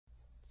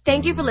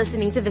Thank you for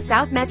listening to the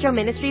South Metro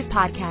Ministries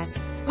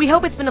podcast. We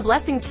hope it's been a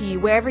blessing to you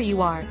wherever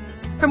you are.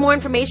 For more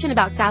information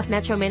about South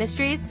Metro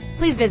Ministries,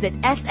 please visit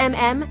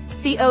smmcog.com.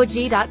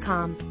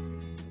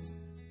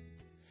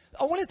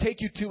 I want to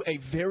take you to a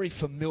very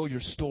familiar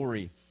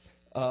story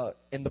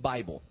in the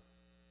Bible.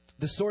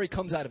 The story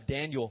comes out of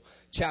Daniel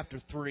chapter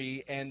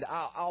 3, and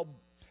I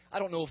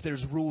don't know if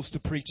there's rules to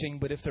preaching,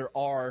 but if there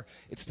are,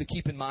 it's to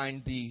keep in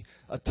mind the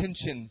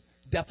attention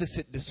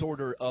deficit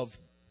disorder of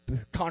the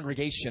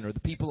congregation or the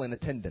people in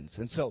attendance.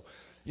 And so,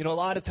 a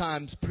lot of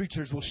times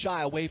preachers will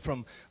shy away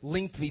from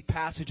lengthy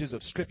passages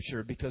of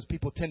Scripture because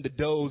people tend to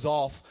doze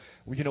off,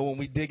 when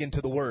we dig into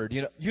the Word.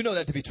 You know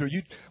that to be true.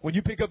 When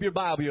you pick up your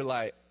Bible, you're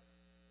like,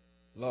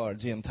 Lord,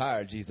 gee, I'm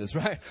tired, Jesus,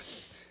 right?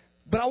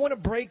 But I want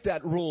to break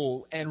that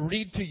rule and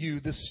read to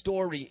you the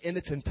story in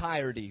its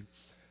entirety,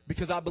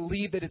 because I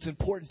believe that it's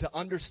important to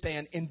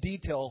understand in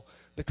detail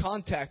the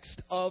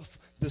context of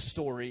the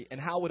story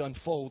and how it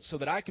unfolds so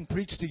that I can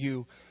preach to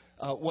you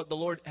what the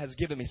Lord has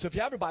given me. So if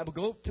you have your Bible,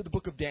 go to the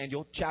book of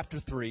Daniel,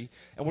 chapter 3,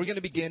 and we're going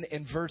to begin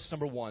in verse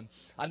number 1.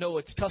 I know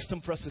it's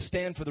custom for us to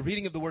stand for the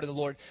reading of the word of the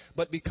Lord,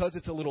 but because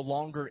it's a little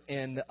longer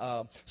in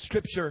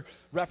Scripture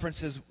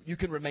references, you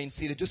can remain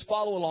seated. Just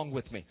follow along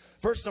with me.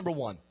 Verse number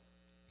 1.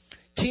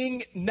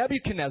 King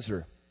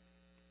Nebuchadnezzar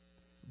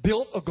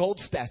built a gold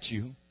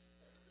statue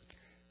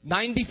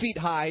 90 feet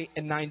high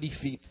and 90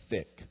 feet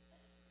thick.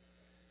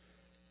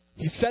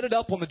 He set it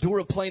up on the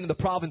Dura plain in the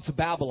province of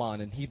Babylon,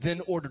 and he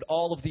then ordered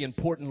all of the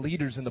important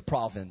leaders in the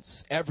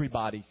province,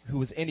 everybody who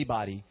was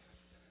anybody,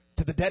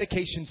 to the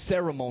dedication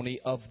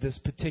ceremony of this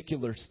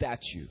particular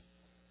statue.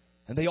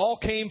 And they all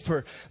came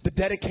for the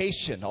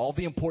dedication, all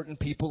the important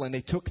people, and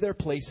they took their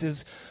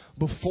places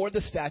before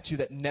the statue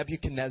that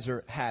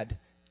Nebuchadnezzar had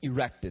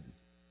erected.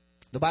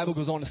 The Bible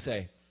goes on to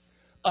say,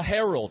 a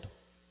herald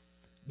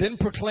then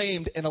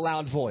proclaimed in a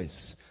loud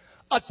voice,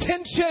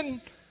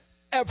 "Attention,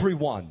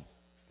 everyone,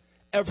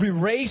 every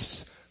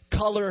race,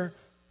 color,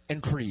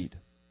 and creed.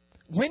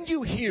 When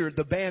you hear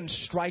the band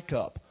strike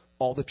up,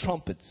 all the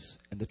trumpets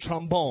and the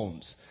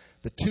trombones,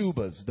 the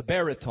tubas, the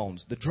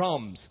baritones, the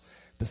drums,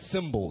 the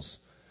cymbals,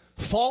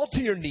 fall to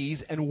your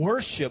knees and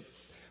worship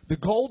the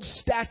gold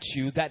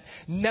statue that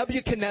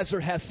Nebuchadnezzar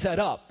has set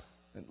up."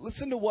 And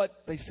listen to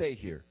what they say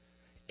here.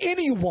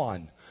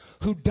 "Anyone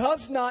who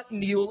does not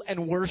kneel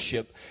and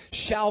worship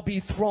shall be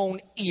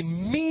thrown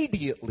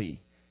immediately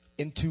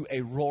into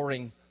a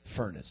roaring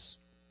furnace."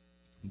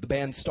 The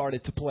band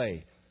started to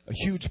play, a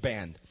huge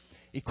band,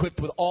 equipped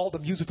with all the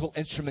musical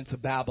instruments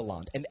of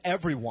Babylon. And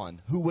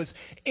everyone who was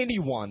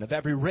anyone of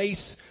every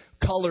race,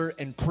 color,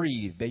 and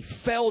creed, they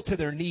fell to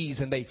their knees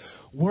and they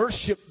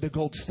worshiped the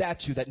gold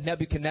statue that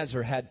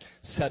Nebuchadnezzar had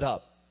set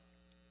up.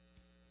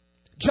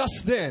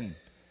 Just then,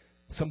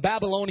 some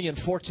Babylonian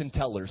fortune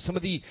tellers, some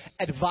of the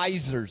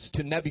advisors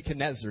to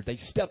Nebuchadnezzar, they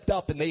stepped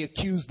up and they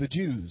accused the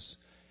Jews.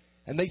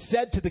 And they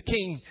said to the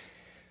king,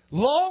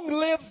 "Long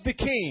live the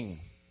king!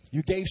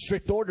 You gave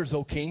strict orders,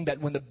 O king,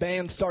 that when the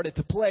band started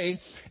to play,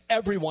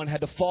 everyone had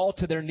to fall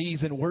to their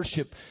knees and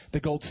worship the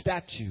gold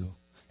statue.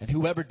 And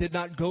whoever did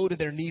not go to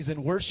their knees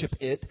and worship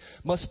it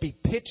must be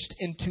pitched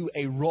into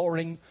a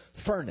roaring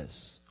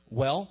furnace.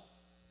 Well,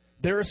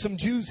 there are some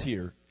Jews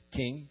here,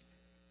 king,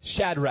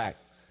 Shadrach,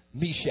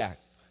 Meshach,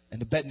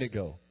 and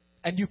Abednego.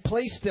 And you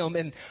placed them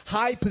in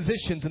high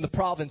positions in the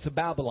province of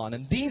Babylon.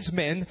 And these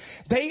men,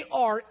 they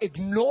are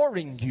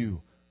ignoring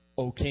you,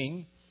 O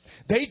king.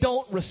 They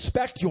don't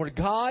respect your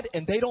God,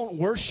 and they don't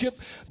worship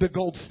the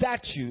gold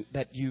statue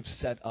that you've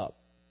set up."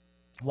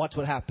 Watch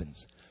what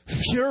happens.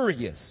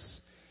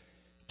 Furious,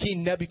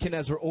 King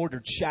Nebuchadnezzar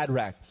ordered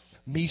Shadrach,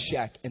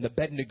 Meshach, and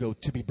Abednego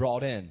to be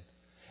brought in.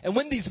 And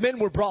when these men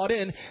were brought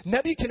in,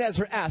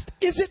 Nebuchadnezzar asked,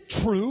 "Is it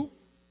true,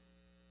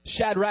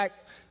 Shadrach,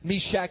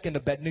 Meshach, and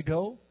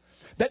Abednego,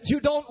 that you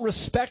don't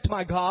respect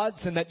my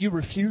gods and that you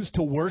refuse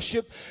to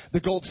worship the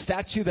gold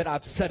statue that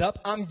I've set up?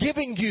 I'm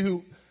giving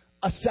you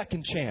a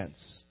second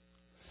chance.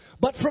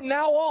 But from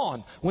now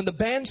on, when the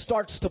band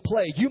starts to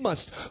play, you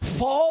must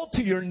fall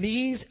to your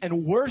knees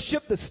and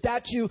worship the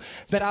statue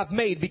that I've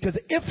made. Because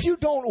if you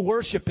don't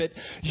worship it,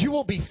 you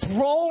will be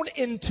thrown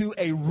into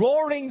a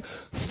roaring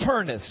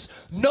furnace.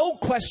 No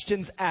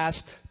questions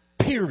asked,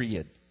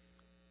 period."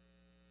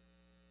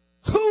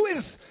 Who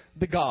is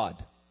the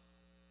God?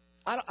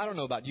 I don't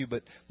know about you,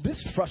 but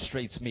this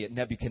frustrates me at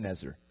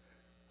Nebuchadnezzar.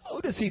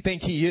 Who does he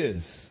think he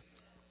is?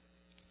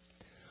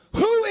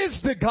 Who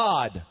is the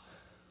God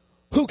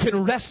who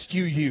can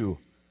rescue you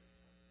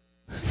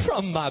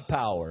from my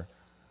power?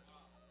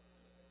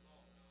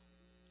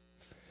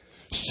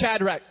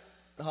 Shadrach,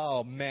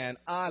 oh man,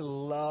 I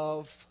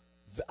love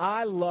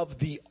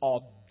the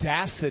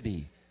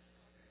audacity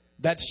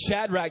that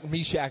Shadrach,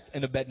 Meshach,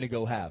 and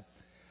Abednego have.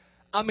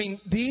 I mean,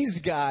 these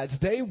guys,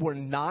 they were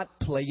not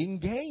playing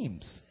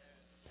games.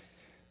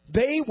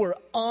 They were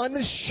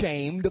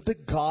unashamed of the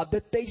God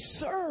that they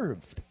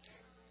served.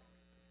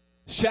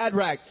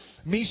 Shadrach,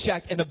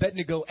 Meshach, and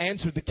Abednego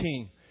answered the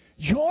king,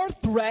 "Your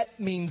threat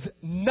means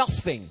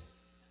nothing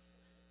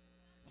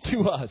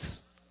to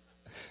us."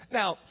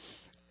 Now,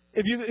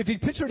 if you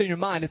picture it in your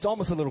mind, it's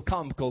almost a little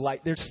comical.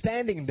 Like they're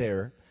standing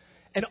there,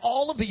 and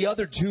all of the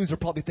other Jews are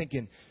probably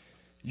thinking,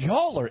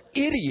 y'all are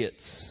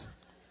idiots.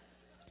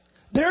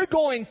 They're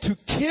going to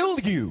kill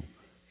you.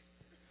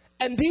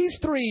 And these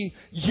three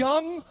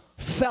young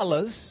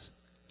fellas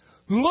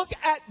look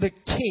at the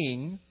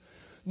king,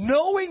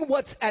 knowing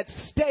what's at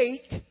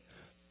stake,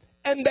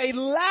 and they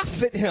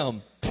laugh at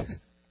him.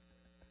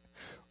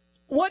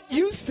 What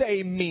you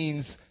say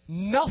means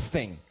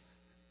nothing,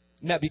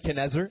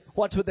 Nebuchadnezzar.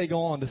 Watch what they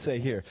go on to say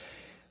here.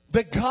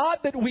 The God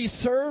that we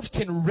serve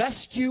can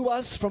rescue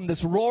us from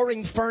this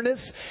roaring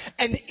furnace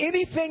and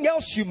anything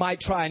else you might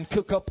try and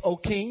cook up, O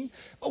king.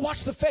 But watch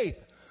the faith.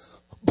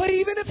 But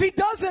even if he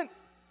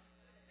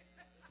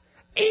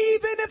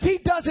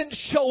doesn't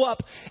show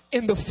up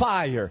in the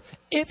fire,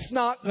 it's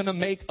not going to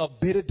make a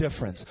bit of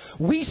difference.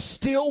 We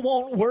still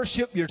won't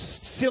worship your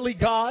silly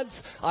gods.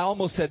 I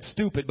almost said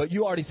stupid, but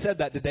you already said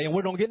that today and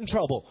we're going to get in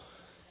trouble.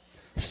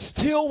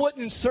 Still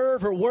wouldn't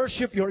serve or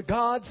worship your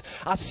gods.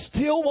 I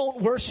still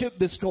won't worship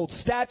this gold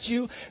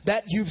statue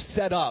that you've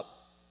set up.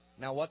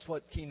 Now watch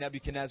what King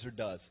Nebuchadnezzar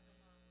does.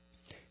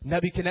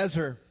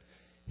 Nebuchadnezzar,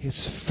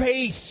 his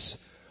face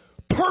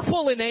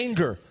purple in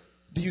anger.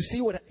 Do you see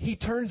what he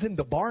turns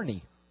into?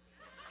 Barney.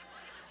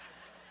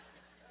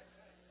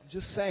 I'm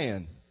just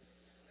saying.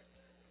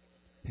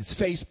 His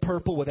face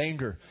purple with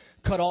anger.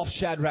 Cut off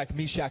Shadrach,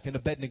 Meshach, and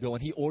Abednego,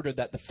 and he ordered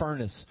that the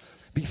furnace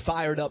be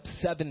fired up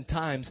 7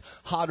 times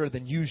hotter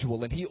than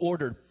usual. And he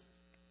ordered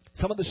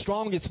some of the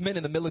strongest men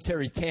in the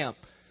military camp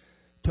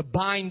to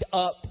bind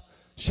up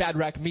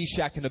Shadrach,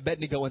 Meshach, and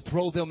Abednego and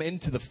throw them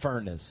into the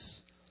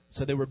furnace.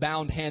 So they were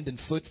bound hand and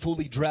foot,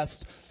 fully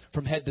dressed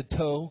from head to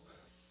toe,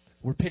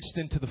 were pitched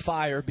into the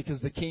fire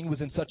because the king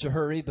was in such a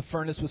hurry. The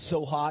furnace was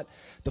so hot.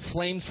 The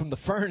flames from the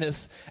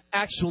furnace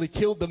actually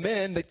killed the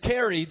men that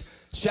carried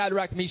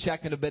Shadrach,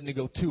 Meshach, and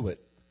Abednego to it.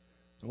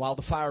 And while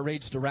the fire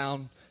raged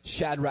around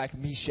Shadrach,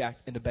 Meshach,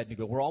 and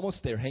Abednego, we're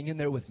almost there. Hang in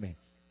there with me.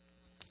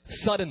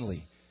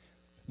 Suddenly,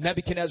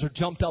 Nebuchadnezzar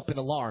jumped up in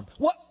alarm.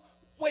 What?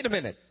 Wait a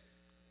minute.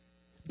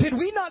 Did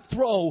we not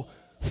throw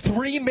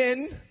 3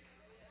 men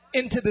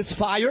into this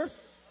fire?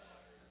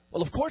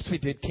 Well, of course we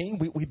did,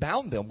 King. We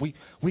bound them.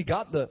 We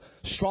got the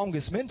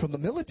strongest men from the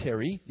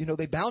military. You know,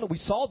 they bound them. We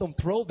saw them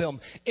throw them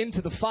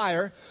into the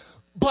fire.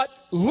 But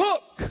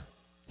look,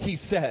 he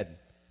said,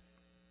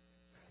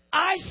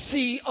 I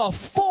see a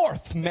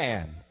 4th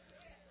man.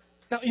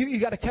 Now,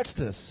 you got to catch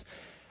this.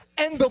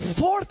 And the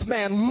 4th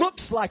man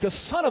looks like a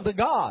son of the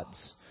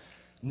gods.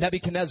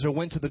 Nebuchadnezzar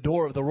went to the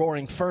door of the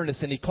roaring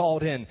furnace and he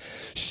called in,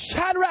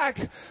 Shadrach,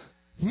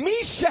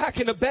 Meshach,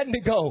 and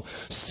Abednego,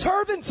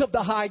 servants of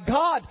the high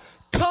God,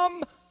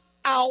 come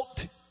out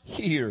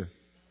here.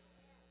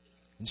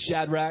 And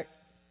Shadrach,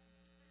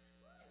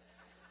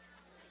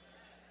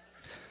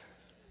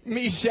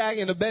 Meshach,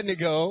 and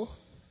Abednego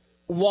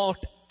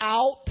walked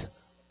out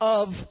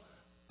of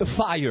the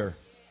fire.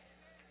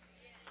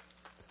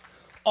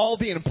 All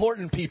the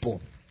important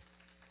people,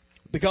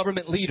 the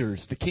government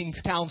leaders, the king's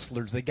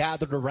counselors, they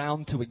gathered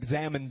around to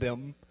examine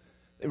them.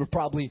 They were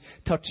probably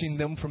touching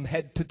them from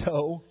head to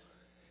toe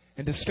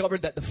and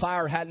discovered that the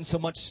fire hadn't so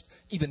much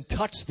even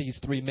touched these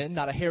 3 men.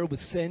 Not a hair was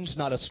singed,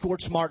 not a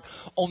scorch mark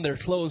on their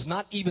clothes,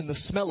 not even the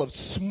smell of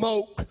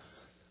smoke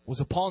was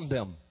upon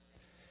them.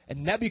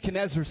 And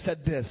Nebuchadnezzar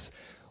said this,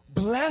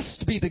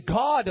 Blessed be the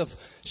God of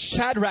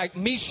Shadrach,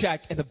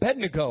 Meshach, and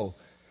Abednego.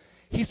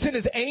 He sent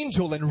his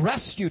angel and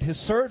rescued his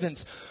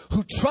servants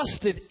who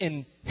trusted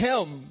in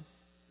him.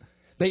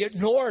 They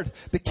ignored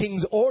the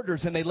king's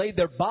orders and they laid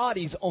their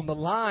bodies on the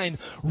line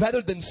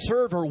rather than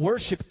serve or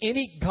worship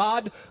any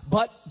god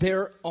but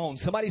their own.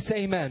 Somebody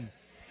say amen.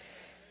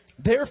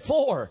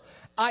 Therefore,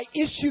 I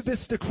issue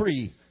this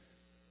decree.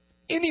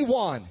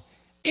 Anyone,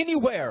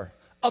 anywhere,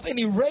 of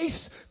any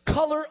race,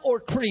 color, or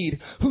creed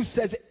who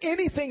says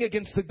anything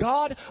against the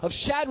God of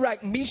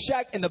Shadrach,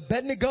 Meshach, and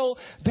Abednego,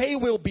 they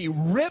will be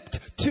ripped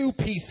to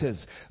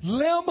pieces,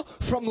 limb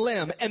from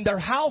limb, and their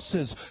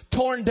houses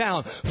torn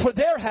down. For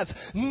there has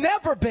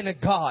never been a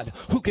God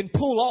who can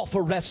pull off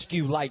a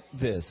rescue like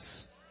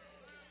this.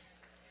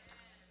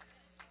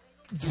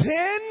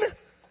 Then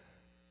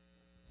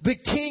the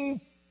king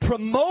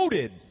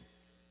promoted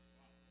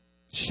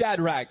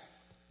Shadrach,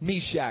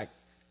 Meshach,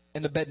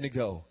 and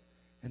Abednego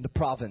in the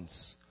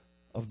province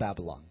of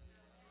Babylon.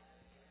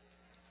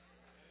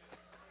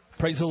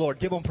 Praise the Lord.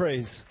 Give him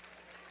praise.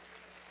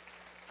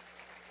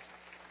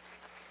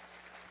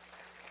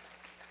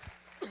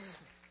 I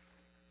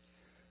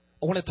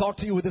want to talk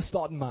to you with this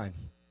thought in mind.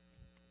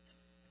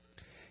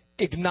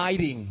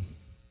 Igniting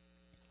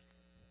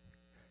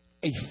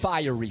a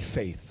fiery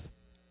faith.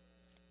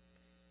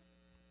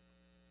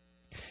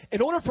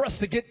 In order for us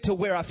to get to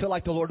where I feel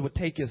like the Lord would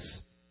take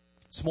us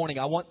this morning,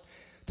 I want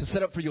to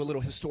set up for you a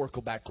little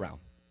historical background,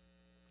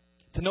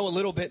 to know a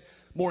little bit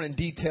more in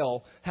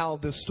detail how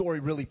the story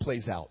really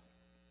plays out.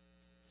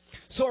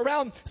 So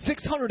around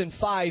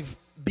 605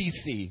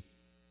 BC,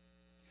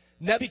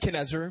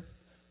 Nebuchadnezzar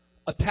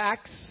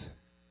attacks,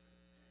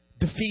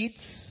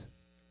 defeats,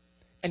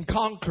 and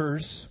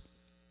conquers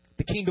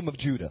the kingdom of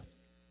Judah.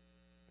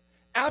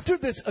 After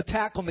this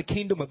attack on the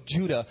kingdom of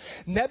Judah,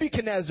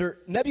 Nebuchadnezzar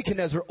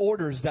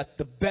orders that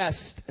the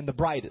best and the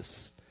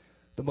brightest,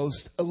 the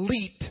most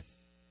elite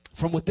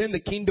from within the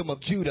kingdom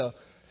of Judah,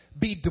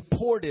 be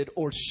deported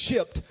or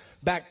shipped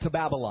back to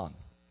Babylon.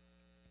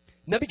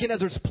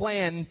 Nebuchadnezzar's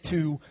plan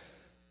to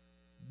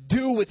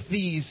do with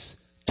these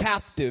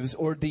captives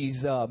or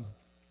these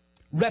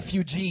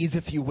refugees,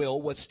 if you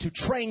will, was to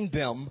train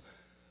them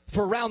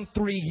for around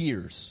 3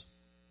 years.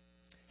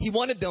 He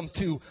wanted them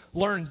to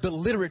learn the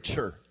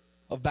literature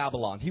of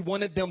Babylon. He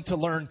wanted them to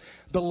learn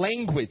the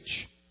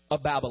language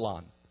of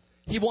Babylon.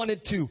 He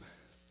wanted to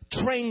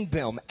train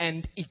them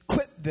and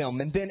equip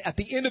them. And then at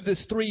the end of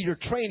this 3-year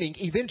training,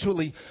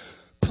 eventually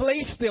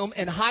place them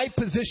in high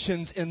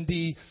positions in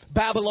the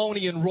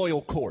Babylonian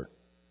royal court.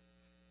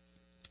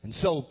 And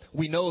so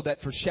we know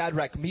that for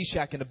Shadrach,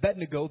 Meshach, and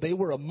Abednego, they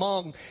were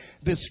among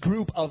this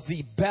group of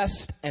the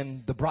best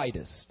and the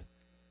brightest.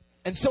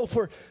 And so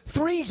for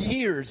 3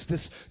 years,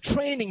 this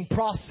training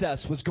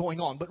process was going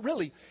on. But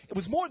really, it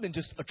was more than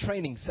just a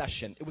training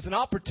session. It was an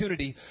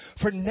opportunity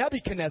for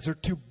Nebuchadnezzar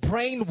to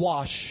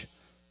brainwash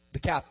the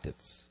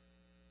captives.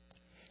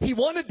 He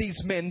wanted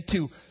these men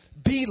to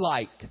be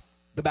like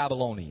the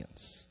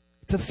Babylonians,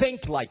 to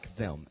think like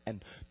them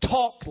and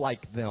talk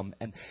like them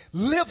and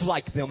live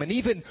like them and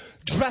even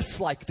dress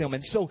like them.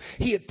 And so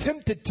he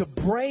attempted to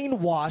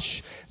brainwash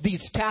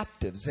these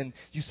captives. And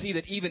you see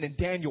that even in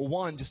Daniel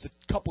 1, just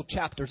a couple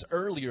chapters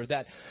earlier,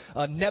 that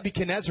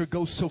Nebuchadnezzar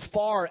goes so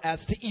far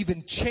as to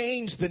even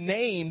change the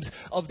names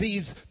of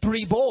these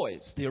 3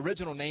 boys. The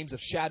original names of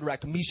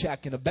Shadrach,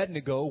 Meshach, and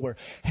Abednego were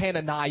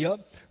Hananiah,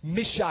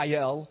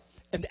 Mishael,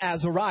 and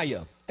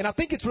Azariah. And I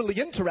think it's really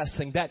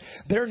interesting that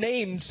their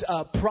names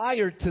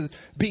prior to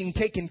being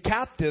taken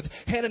captive,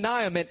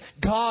 Hananiah meant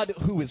God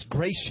who is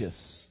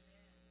gracious.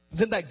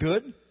 Isn't that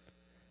good?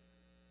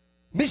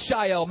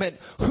 Mishael meant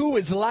who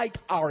is like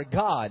our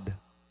God.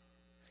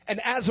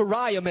 And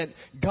Azariah meant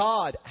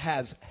God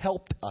has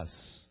helped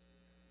us.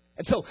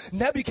 And so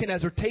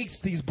Nebuchadnezzar takes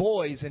these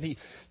boys and he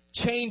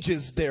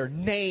changes their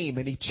name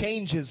and he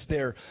changes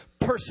their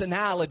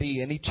personality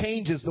and he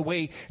changes the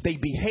way they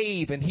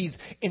behave, and he's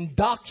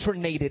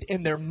indoctrinated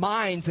in their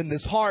minds and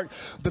this heart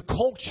the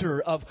culture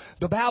of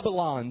the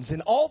Babylons.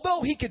 And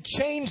although he could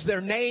change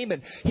their name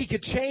and he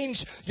could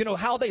change,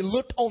 how they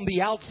looked on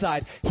the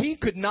outside, he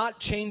could not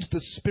change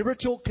the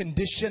spiritual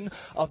condition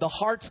of the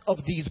hearts of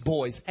these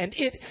boys, and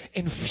it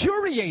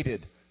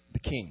infuriated the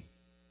king.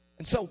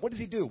 And so what does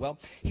he do? Well,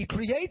 he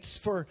creates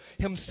for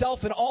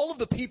himself and all of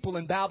the people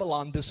in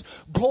Babylon this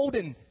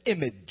golden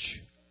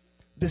image,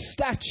 this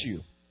statue.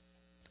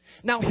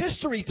 Now,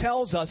 history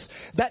tells us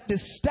that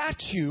this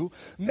statue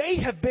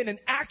may have been an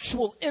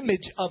actual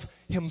image of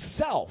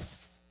himself.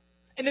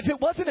 And if it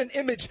wasn't an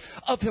image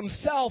of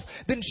himself,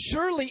 then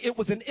surely it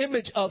was an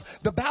image of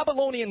the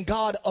Babylonian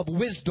god of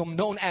wisdom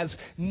known as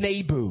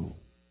Nabu.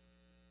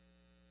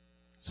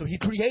 So he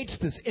creates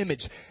this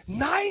image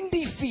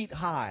 90 feet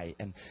high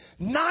and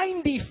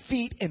 90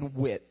 feet in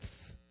width.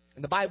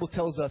 And the Bible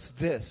tells us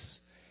this,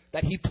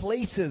 that he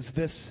places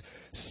this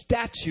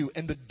statue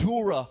in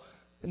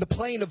the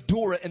plain of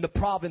Dura in the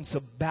province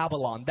of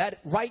Babylon. That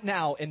right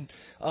now in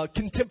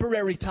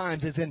contemporary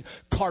times is in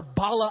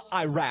Karbala,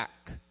 Iraq.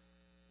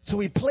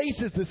 So he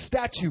places this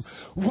statue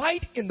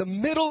right in the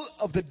middle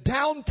of the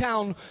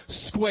downtown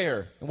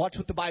square. And watch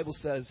what the Bible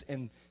says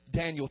in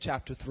Daniel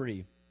chapter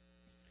 3.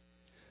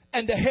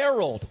 And the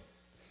herald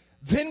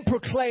then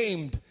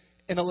proclaimed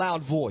in a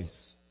loud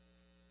voice,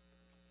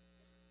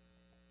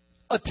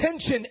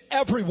 "Attention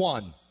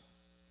everyone,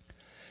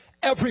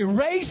 every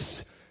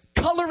race,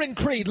 color, and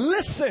creed.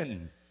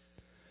 Listen,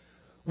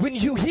 when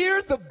you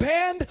hear the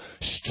band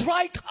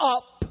strike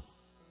up,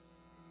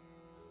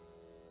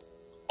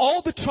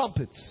 all the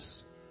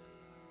trumpets,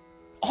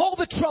 all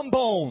the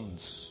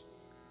trombones,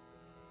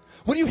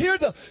 when you hear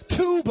the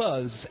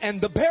tubas and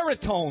the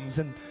baritones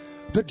and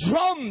the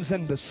drums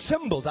and the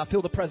cymbals," I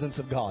feel the presence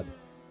of God,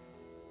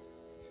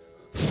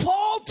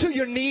 "fall to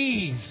your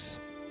knees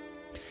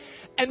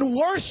and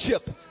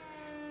worship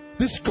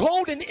this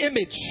golden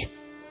image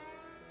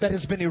that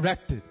has been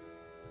erected.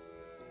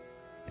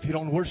 If you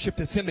don't worship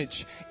this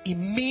image,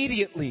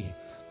 immediately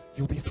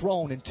you'll be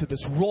thrown into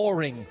this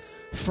roaring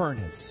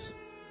furnace."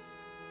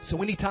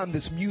 So anytime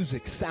this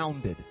music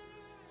sounded,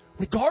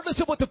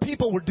 regardless of what the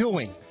people were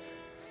doing,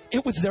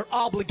 it was their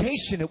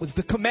obligation, it was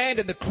the command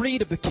and the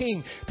creed of the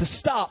king to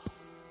stop.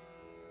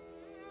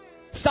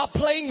 Stop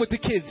playing with the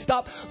kids.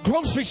 Stop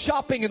grocery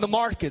shopping in the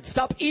market.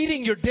 Stop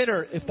eating your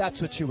dinner if that's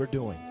what you were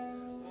doing.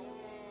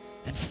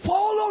 And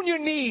fall on your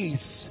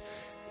knees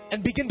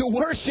and begin to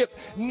worship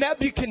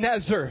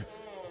Nebuchadnezzar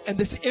and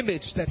this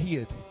image that he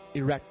had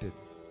erected.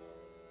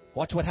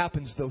 Watch what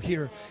happens though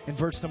here in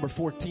verse number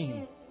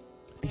 14.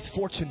 These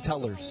fortune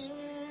tellers,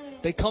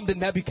 they come to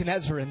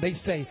Nebuchadnezzar and they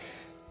say,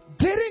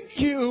 "Didn't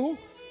you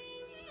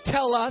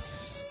tell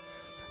us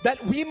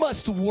that we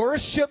must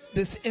worship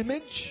this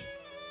image?"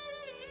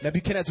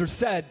 Nebuchadnezzar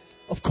said,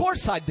 "Of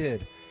course I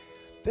did.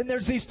 Then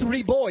there's these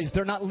 3 boys.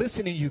 They're not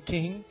listening to you,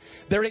 king.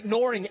 They're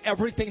ignoring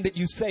everything that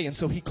you say. And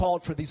so he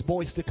called for these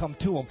boys to come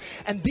to him.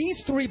 And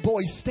these 3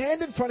 boys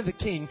stand in front of the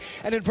king.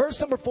 And in verse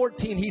number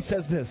 14, he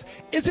says this,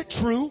 is it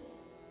true?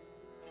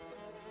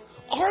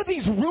 Are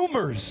these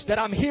rumors that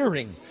I'm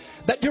hearing,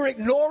 that you're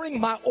ignoring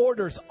my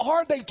orders,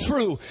 are they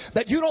true?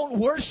 That you don't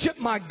worship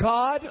my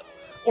God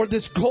or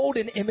this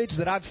golden image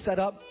that I've set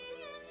up?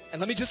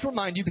 And let me just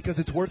remind you, because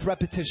it's worth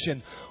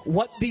repetition,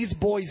 what these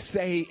boys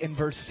say in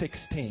verse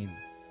 16.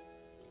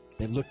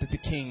 They looked at the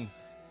king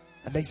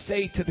and they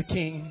say to the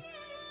king,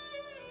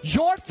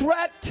 your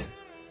threat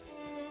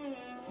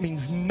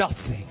means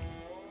nothing.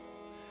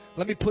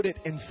 Let me put it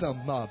in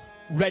some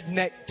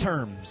redneck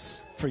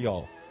terms for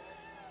y'all.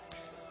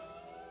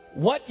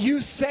 What you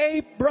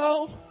say,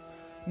 bro,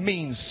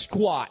 means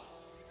squat.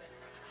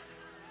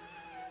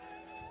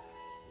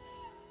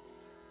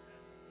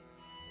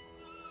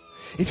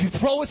 If you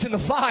throw us in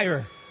the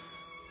fire,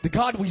 the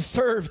God we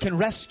serve can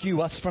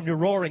rescue us from your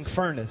roaring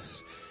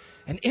furnace.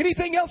 And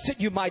anything else that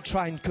you might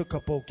try and cook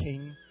up, O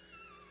king.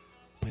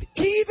 But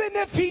even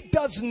if he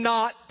does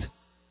not,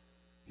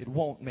 it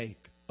won't make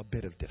a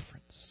bit of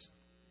difference.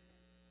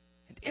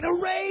 And in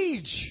a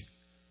rage,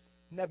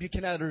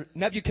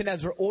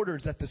 Nebuchadnezzar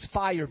orders that this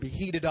fire be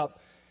heated up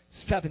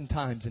 7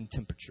 times in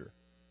temperature.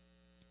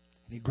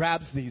 And he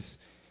grabs these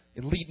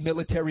elite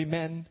military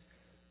men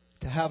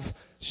to have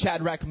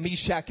Shadrach,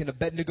 Meshach, and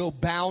Abednego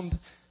bound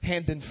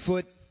hand and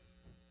foot,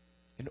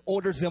 and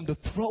orders them to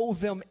throw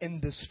them in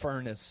this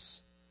furnace.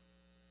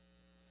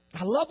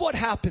 I love what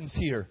happens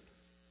here.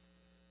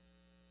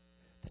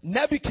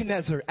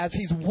 Nebuchadnezzar, as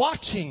he's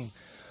watching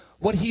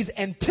what he's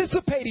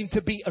anticipating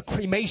to be a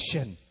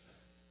cremation,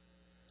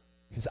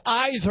 his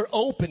eyes are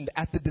opened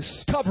at the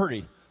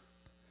discovery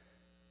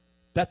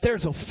that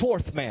there's a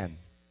 4th man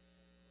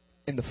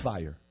in the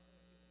fire.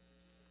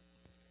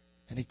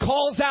 And he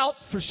calls out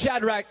for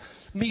Shadrach,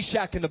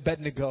 Meshach, and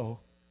Abednego.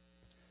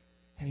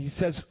 And he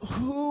says,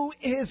 who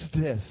is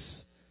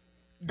this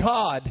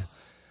God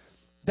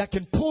that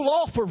can pull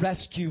off a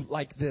rescue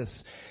like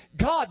this?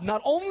 God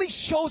not only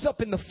shows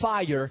up in the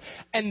fire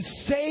and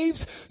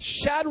saves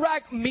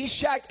Shadrach,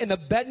 Meshach, and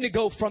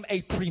Abednego from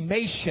a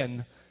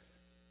cremation,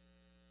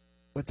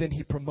 but then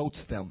he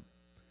promotes them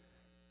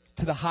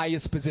to the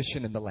highest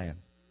position in the land.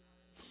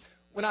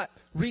 When I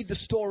read the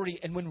story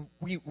and when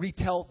we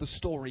retell the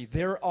story,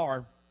 there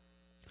are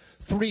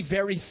 3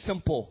 very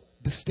simple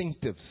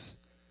distinctives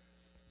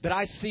that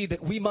I see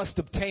that we must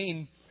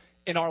obtain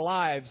in our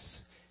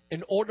lives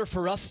in order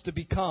for us to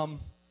become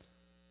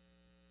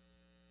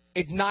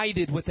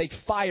ignited with a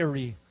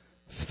fiery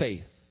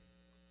faith.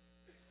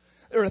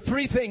 There are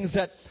 3 things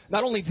that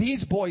not only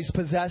these boys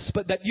possess,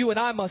 but that you and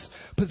I must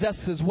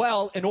possess as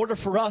well in order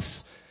for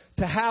us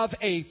to have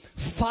a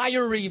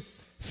fiery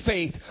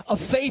faith, a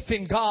faith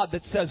in God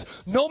that says,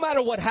 no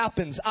matter what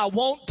happens, I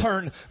won't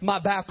turn my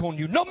back on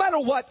you. No matter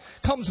what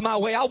comes my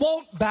way, I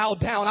won't bow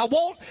down. I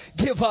won't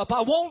give up. I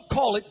won't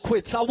call it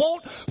quits. I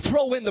won't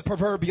throw in the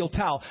proverbial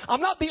towel.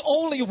 I'm not the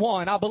only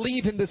one, I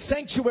believe, in the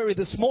sanctuary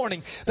this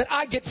morning that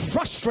I get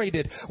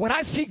frustrated when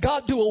I see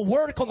God do a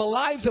work on the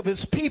lives of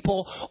His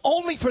people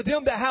only for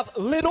them to have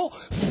little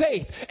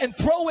faith and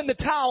throw in the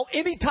towel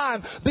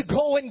anytime the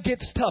going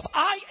gets tough.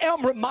 I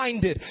am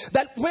reminded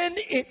that when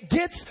it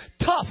gets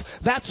tough,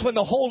 that's when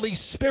the Holy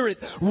Spirit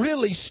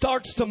really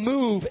starts to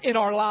move in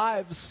our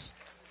lives.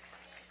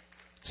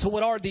 So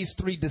what are these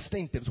 3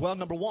 distinctives? Well,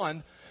 number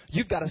 1,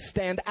 you've got to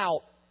stand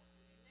out.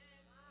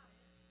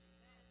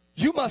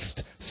 You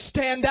must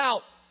stand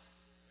out.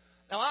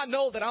 Now, I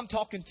know that I'm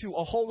talking to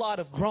a whole lot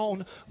of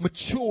grown,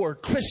 mature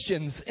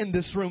Christians in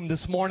this room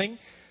this morning.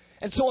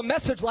 And so a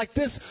message like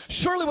this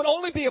surely would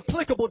only be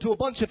applicable to a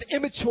bunch of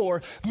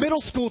immature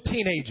middle school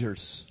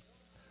teenagers.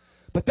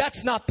 But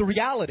that's not the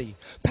reality.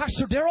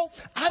 Pastor Darrell,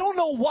 I don't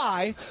know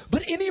why,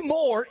 but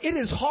anymore it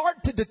is hard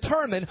to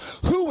determine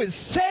who is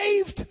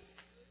saved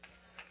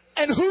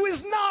and who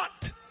is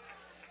not.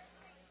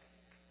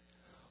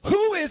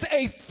 Who is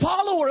a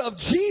follower of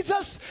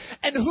Jesus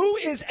and who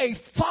is a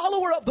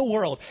follower of the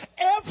world?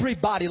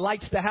 Everybody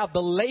likes to have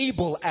the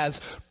label as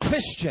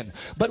Christian.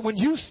 But when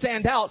you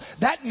stand out,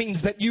 that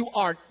means that you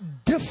are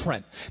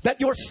different,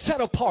 that you're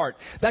set apart,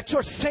 that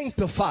you're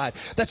sanctified,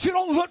 that you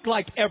don't look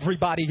like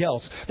everybody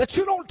else, that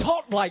you don't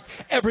talk like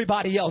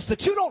everybody else, that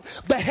you don't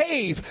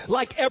behave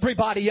like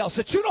everybody else,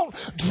 that you don't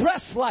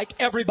dress like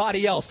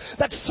everybody else,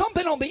 that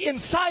something on the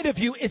inside of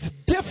you is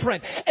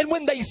different. And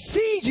when they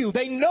see you,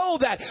 they know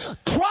that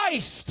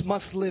Christ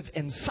must live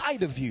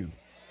inside of you.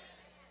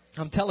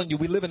 I'm telling you,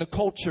 we live in a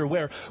culture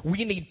where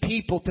we need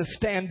people to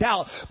stand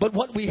out. But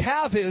what we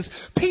have is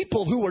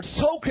people who are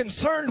so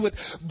concerned with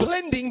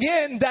blending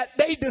in that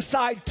they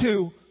decide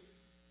to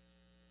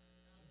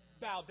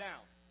bow down.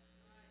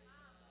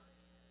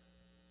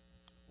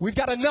 We've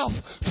got enough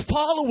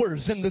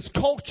followers in this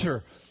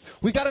culture.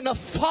 We've got enough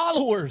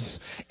followers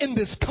in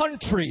this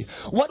country.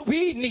 What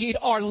we need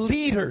are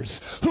leaders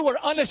who are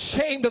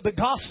unashamed of the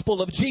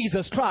gospel of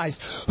Jesus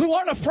Christ, who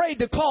aren't afraid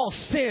to call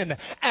sin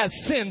as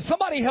sin.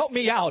 Somebody help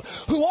me out.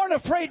 Who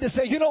aren't afraid to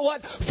say, you know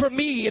what, for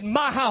me, in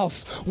my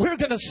house, we're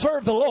going to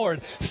serve the Lord.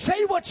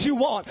 Say what you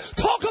want.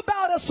 Talk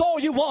about us all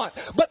you want.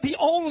 But the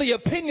only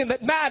opinion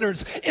that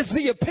matters is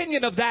the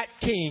opinion of that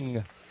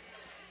king.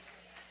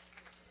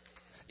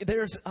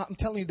 I'm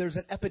telling you, there's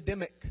an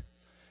epidemic.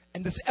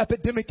 And this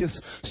epidemic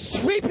is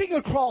sweeping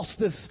across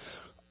this.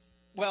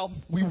 Well,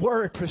 we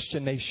were a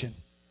Christian nation.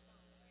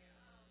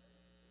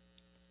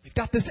 We've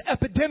got this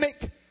epidemic.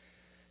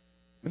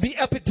 And the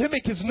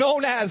epidemic is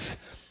known as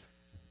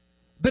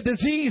the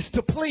disease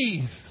to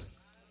please.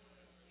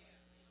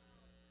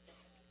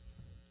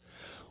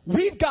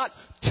 We've got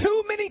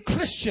too many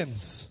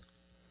Christians.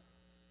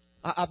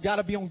 I've got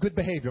to be on good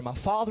behavior. My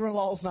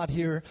father-in-law's not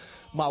here.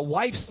 My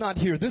wife's not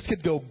here. This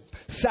could go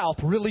south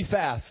really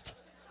fast.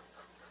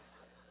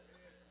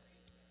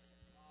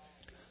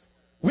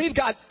 We've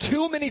got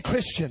too many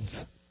Christians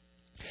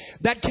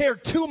that care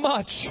too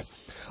much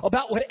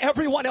about what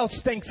everyone else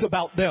thinks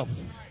about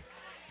them.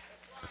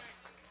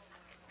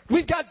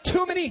 We've got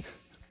too many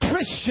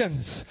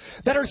Christians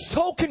that are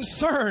so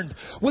concerned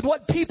with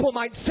what people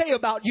might say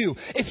about you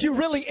if you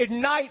really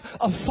ignite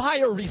a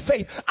fiery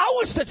faith. I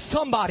wish that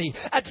somebody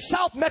at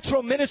South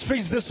Metro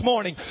Ministries this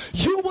morning,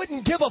 you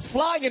wouldn't give a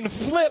flying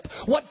flip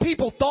what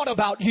people thought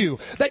about you.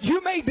 That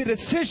you made the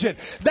decision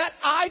that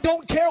I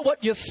don't care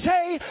what you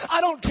say.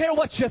 I don't care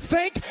what you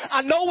think.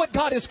 I know what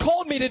God has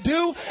called me to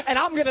do, and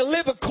I'm going to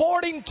live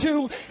according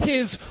to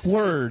His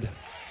Word.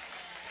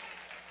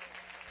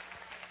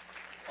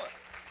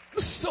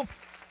 So,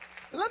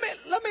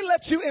 let me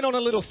let you in on a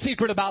little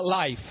secret about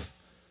life.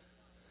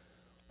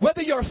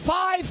 Whether you're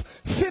 5,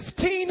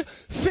 15,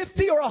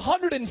 50, or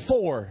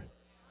 104,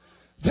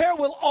 there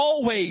will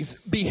always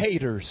be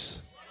haters.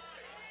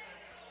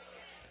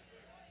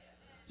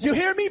 You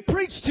hear me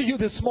preach to you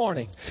this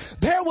morning.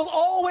 There will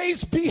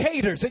always be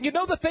haters. And you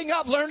know the thing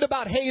I've learned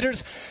about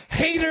haters?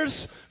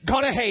 Haters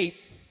gonna hate.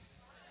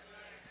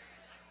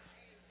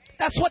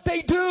 That's what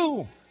they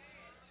do.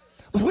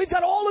 We've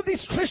got all of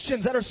these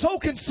Christians that are so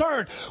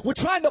concerned with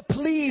trying to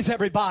please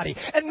everybody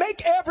and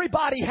make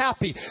everybody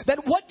happy that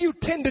what you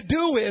tend to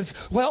do is,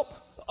 well,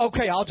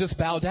 okay, I'll just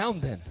bow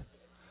down then.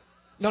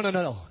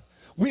 No.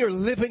 We are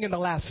living in the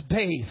last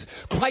days.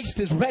 Christ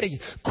is ready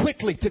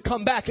quickly to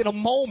come back in a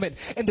moment,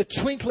 in the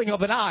twinkling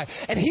of an eye.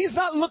 And He's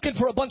not looking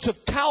for a bunch of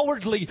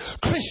cowardly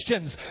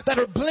Christians that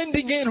are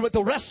blending in with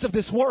the rest of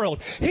this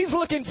world. He's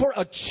looking for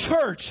a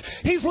church.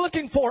 He's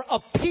looking for a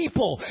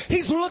people.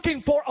 He's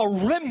looking for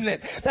a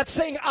remnant that's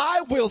saying,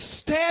 I will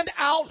stand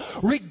out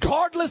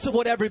regardless of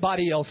what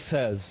everybody else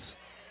says.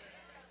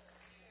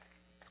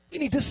 We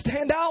need to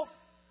stand out.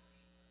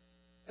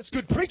 That's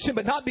good preaching,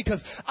 but not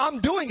because I'm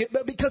doing it,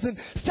 but because in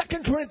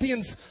 2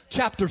 Corinthians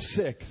chapter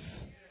 6,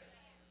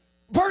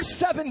 verse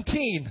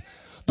 17,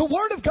 the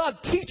Word of God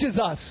teaches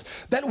us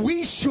that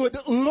we should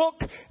look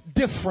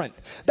different,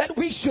 that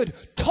we should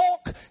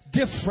talk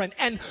different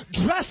and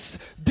dress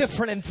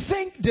different and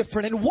think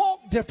different and walk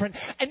different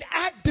and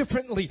act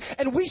differently.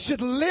 And we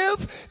should live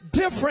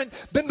different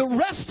than the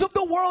rest of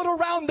the world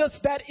around us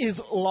that is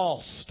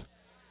lost.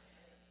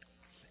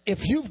 If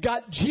you've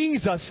got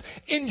Jesus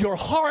in your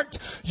heart,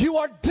 you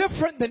are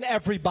different than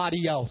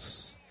everybody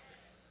else.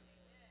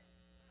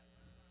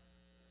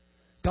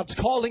 God's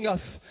calling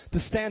us to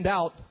stand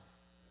out,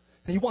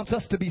 and He wants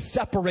us to be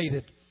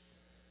separated.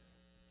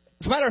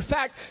 As a matter of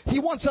fact, He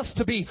wants us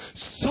to be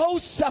so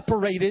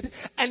separated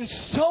and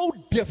so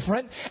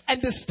different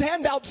and to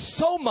stand out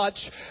so much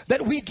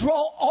that we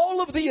draw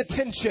all of the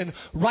attention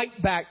right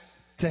back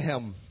to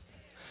Him.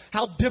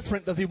 How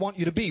different does He want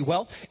you to be?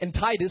 Well, in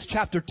Titus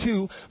chapter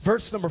 2,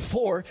 verse number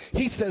 4,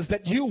 he says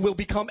that you will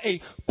become a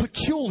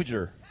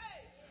peculiar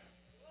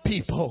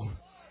people.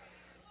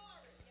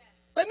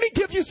 Let me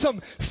give you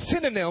some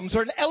synonyms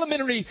or an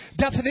elementary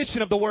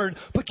definition of the word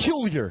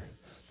peculiar.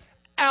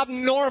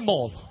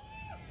 Abnormal.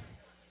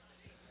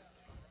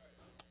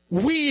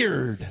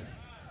 Weird.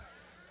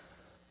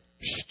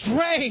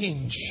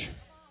 Strange.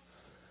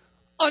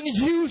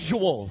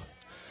 Unusual.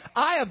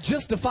 I have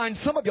just defined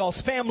some of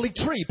y'all's family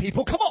tree,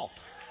 people. Come on.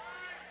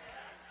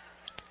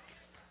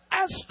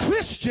 As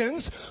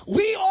Christians,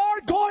 we are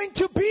going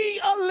to be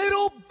a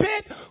little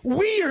bit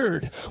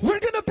weird. We're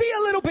going to be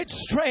a little bit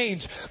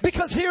strange.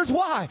 Because here's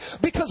why.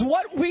 Because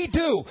what we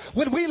do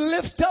when we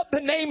lift up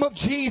the name of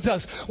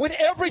Jesus, when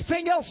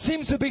everything else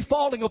seems to be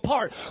falling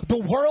apart,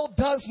 the world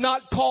does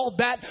not call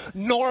that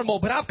normal.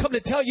 But I've come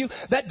to tell you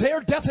that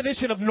their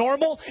definition of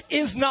normal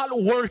is not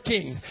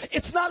working.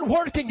 It's not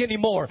working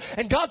anymore.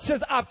 And God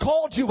says, I've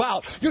called you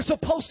out. You're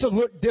supposed to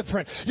look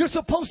different. You're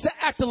supposed to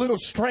act a little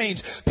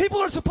strange.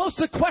 People are supposed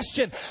to question,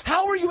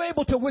 how are you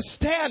able to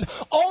withstand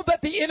all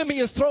that the enemy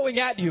is throwing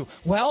at you?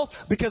 Well,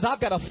 because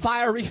I've got a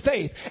fiery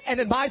faith. And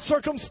in my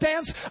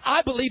circumstance,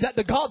 I believe that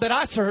the God that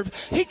I serve,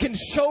 He can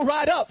show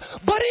right up.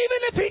 But even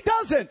if He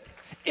doesn't,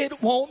 it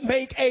won't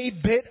make a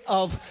bit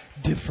of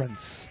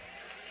difference.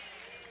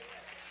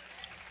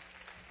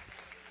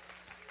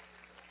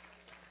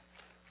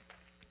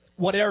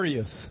 What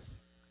areas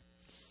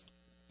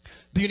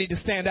do you need to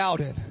stand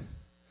out in?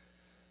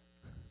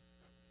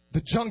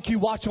 The junk you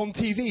watch on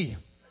TV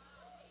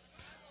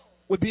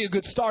would be a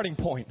good starting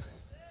point.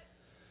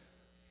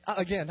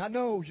 Again, I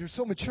know you're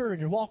so mature in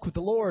your walk with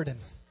the Lord and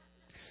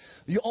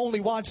you only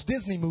watch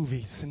Disney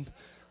movies and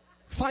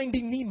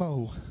Finding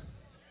Nemo.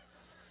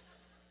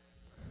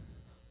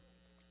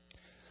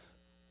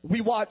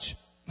 We watch,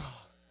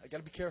 I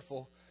gotta be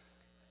careful.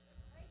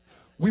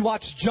 We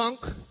watch junk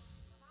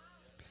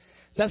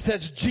that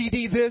says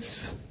GD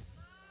this,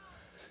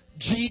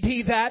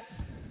 GD that,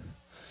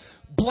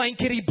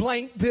 blankety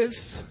blank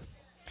this,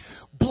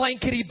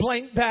 blankety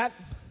blank that.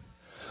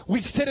 We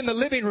sit in the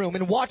living room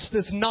and watch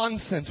this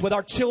nonsense with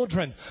our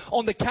children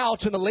on the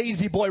couch in the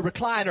lazy boy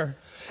recliner.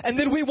 And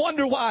then we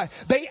wonder why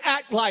they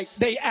act like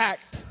they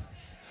act.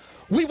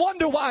 We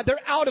wonder why they're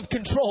out of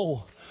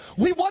control.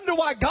 We wonder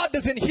why God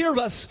doesn't hear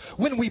us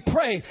when we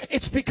pray.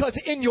 It's because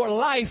in your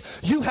life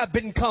you have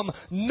become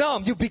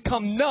numb. You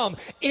become numb.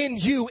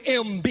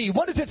 N-U-M-B.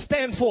 What does it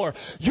stand for?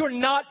 You're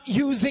not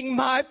using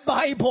my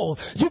Bible.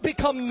 You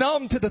become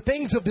numb to the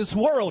things of this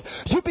world.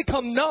 You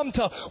become numb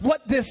to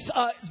what this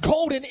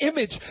golden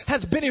image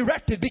has been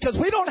erected, because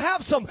we don't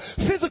have some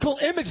physical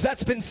image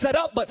that's been set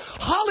up, but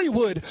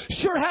Hollywood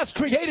sure has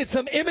created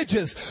some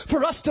images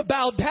for us to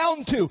bow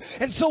down to.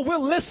 And so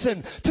we'll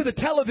listen to the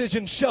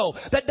television show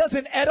that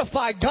doesn't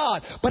edify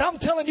God. But I'm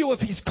telling you, if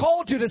He's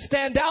called you to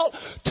stand out,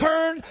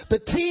 turn the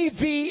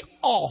TV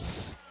off.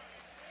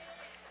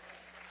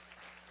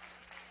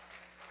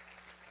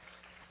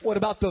 What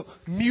about the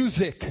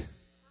music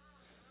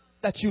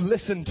that you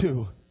listen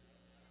to?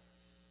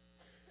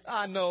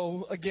 I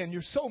know, again,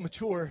 you're so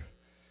mature.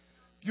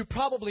 You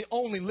probably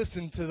only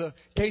listen to the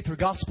Gaither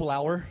Gospel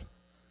Hour.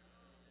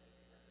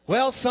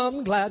 Well,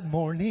 some glad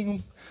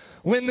morning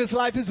when this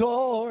life is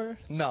o'er.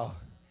 No.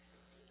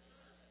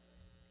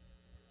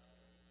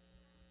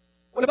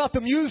 What about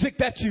the music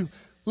that you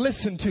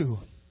listen to?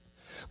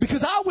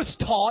 Because I was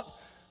taught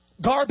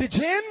garbage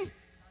in,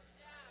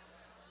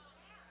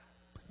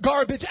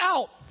 garbage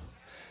out.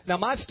 Now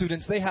my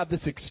students, they have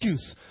this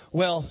excuse.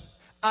 Well,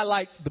 I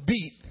like the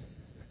beat.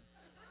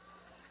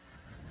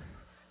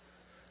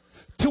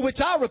 To which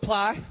I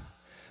reply,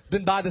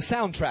 then buy the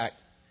soundtrack.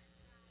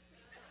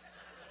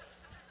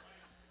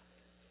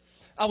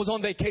 I was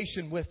on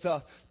vacation with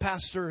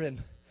Pastor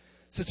and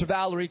Sister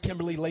Valerie,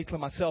 Kimberly,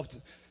 Lakeland, myself,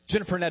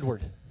 Jennifer and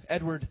Edward.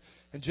 Edward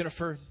and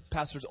Jennifer,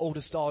 Pastor's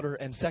oldest daughter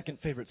and second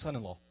favorite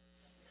son-in-law.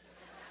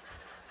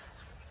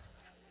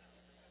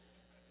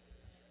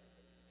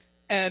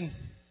 And it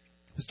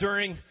was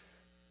during,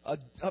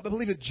 I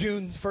believe it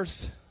June,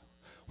 first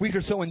week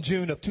or so in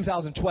June of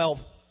 2012.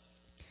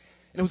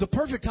 And it was a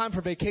perfect time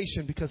for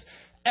vacation because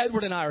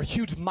Edward and I are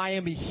huge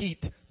Miami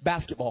Heat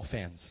basketball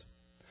fans.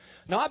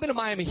 Now, I've been a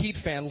Miami Heat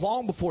fan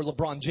long before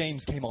LeBron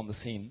James came on the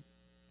scene.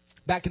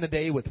 Back in the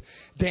day with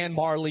Dan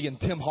Marley and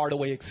Tim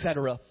Hardaway,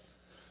 etc.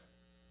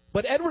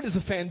 But Edward is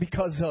a fan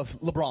because of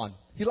LeBron.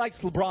 He likes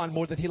LeBron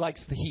more than he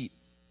likes the Heat.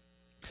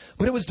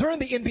 But it was during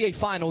the NBA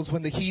Finals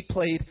when the Heat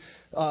played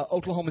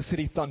Oklahoma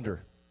City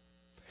Thunder.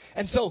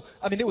 And so,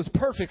 I mean, it was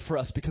perfect for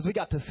us because we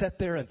got to sit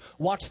there and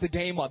watch the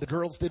game while the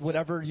girls did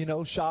whatever,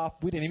 shop.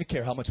 We didn't even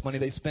care how much money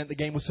they spent. The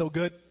game was so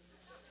good.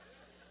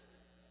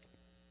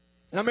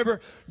 And I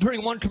remember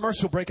during one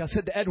commercial break, I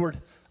said to Edward,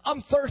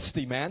 I'm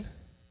thirsty, man.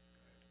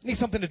 I need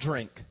something to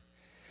drink.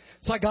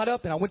 So I got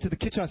up and I went to the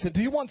kitchen. I said,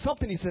 do you want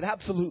something? He said,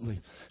 absolutely.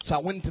 So I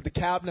went into the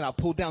cabinet. I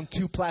pulled down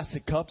 2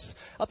 plastic cups.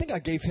 I think I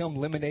gave him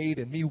lemonade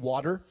and me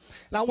water.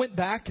 And I went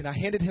back and I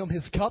handed him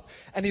his cup.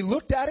 And he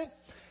looked at it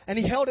and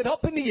he held it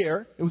up in the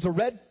air. It was a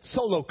red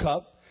Solo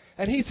cup.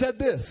 And he said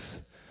this,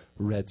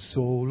 red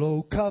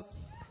Solo cup,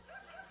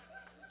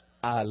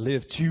 I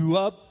lift you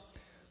up.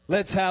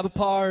 Let's have a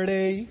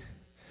party.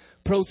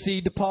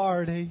 Proceed to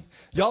party.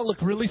 Y'all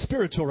look really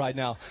spiritual right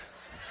now.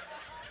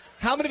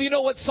 How many of you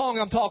know what song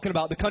I'm talking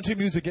about? The country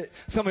music.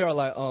 Some of you are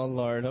like, oh,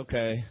 Lord,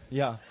 okay.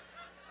 Yeah.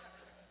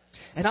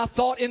 And I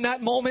thought in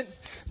that moment,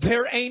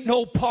 there ain't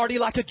no party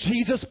like a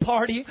Jesus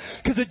party,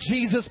 because a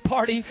Jesus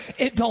party,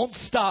 it don't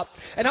stop.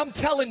 And I'm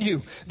telling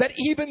you that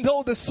even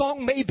though the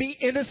song may be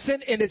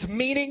innocent in its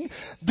meaning,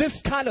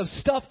 this kind of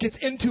stuff gets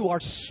into our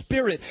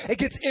spirit. It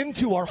gets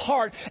into our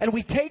heart. And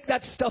we take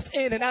that stuff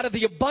in, and out of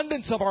the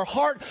abundance of our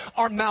heart,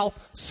 our mouth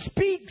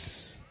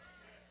speaks.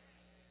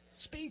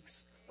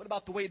 Speaks. What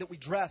about the way that we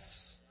dress?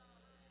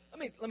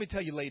 Let me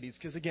tell you, ladies,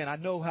 because again, I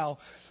know how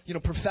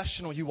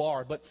professional you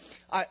are, but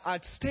I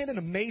stand in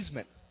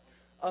amazement,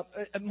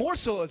 more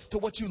so as to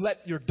what you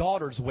let your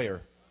daughters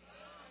wear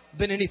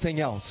than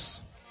anything else.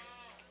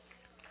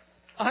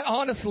 I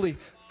honestly,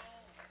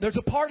 there's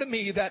a part of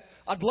me that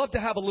I'd love to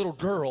have a little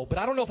girl, but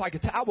I don't know if I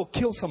could. I will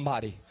kill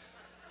somebody.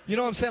 You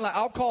know what I'm saying? Like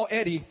I'll call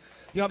Eddie.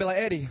 I'll be like,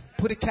 Eddie,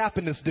 put a cap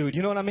in this dude.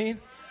 You know what I mean?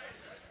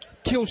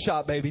 Kill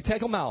shot, baby.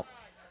 Take him out.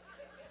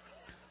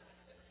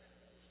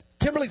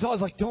 Kimberly's always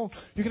like, you're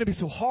going to be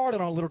so hard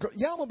on our little girl.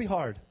 Yeah, I'm going to be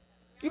hard.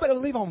 You better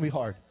believe I'm going to be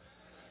hard.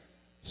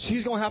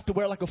 She's going to have to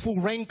wear like a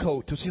full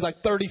raincoat till she's like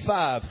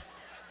 35.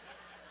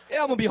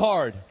 Yeah, I'm going to be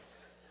hard.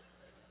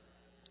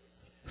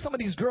 Some of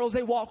these girls,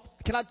 they walk.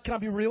 Can I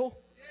be real?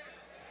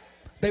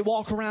 They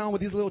walk around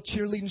with these little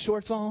cheerleading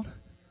shorts on.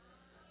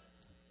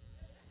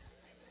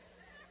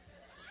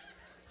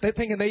 They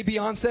thinking they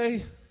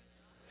Beyonce.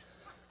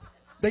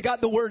 They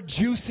got the word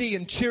juicy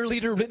and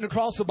cheerleader written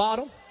across the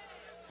bottom.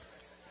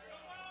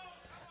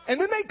 And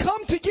then they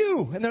come to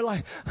you and they're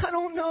like, I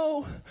don't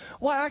know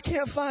why I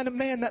can't find a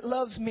man that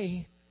loves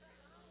me.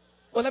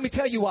 Well, let me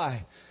tell you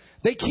why.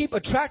 They keep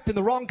attracting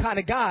the wrong kind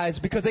of guys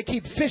because they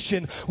keep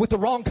fishing with the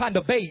wrong kind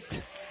of bait.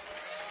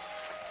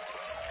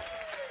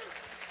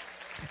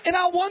 And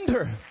I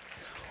wonder,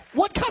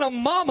 what kind of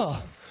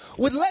mama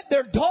would let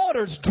their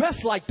daughters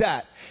dress like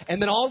that?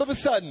 And then all of a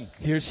sudden,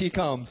 here she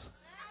comes.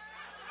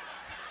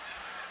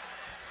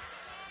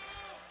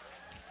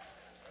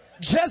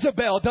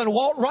 Jezebel done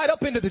walked right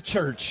up into the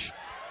church.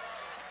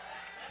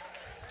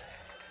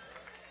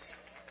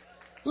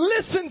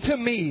 Listen to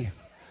me.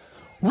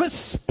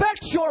 Respect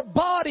your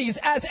bodies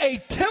as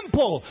a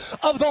temple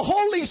of the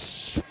Holy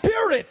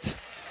Spirit.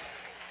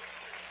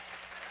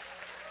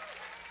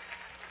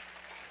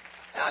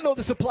 I know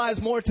this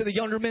applies more to the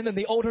younger men than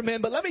the older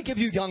men, but let me give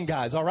you young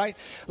guys, all right?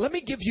 Let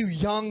me give you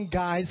young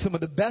guys some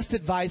of the best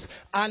advice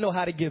I know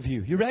how to give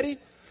you. You ready?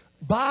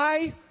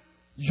 Buy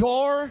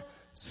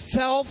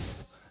yourself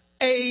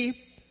a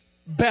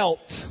belt.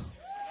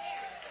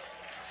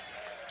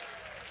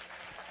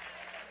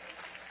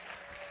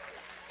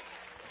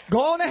 Go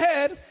on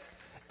ahead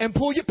and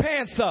pull your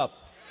pants up.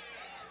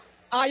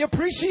 I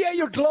appreciate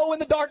your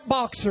glow-in-the-dark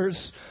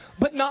boxers,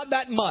 but not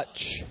that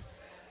much.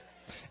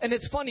 And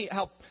it's funny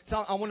how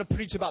I want to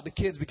preach about the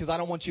kids because I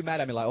don't want you mad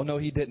at me like, oh, no,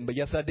 he didn't. But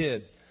yes, I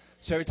did.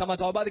 So every time I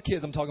talk about the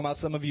kids, I'm talking about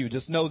some of you.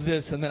 Just know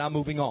this, and then I'm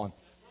moving on.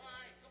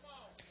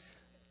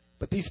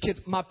 But these kids,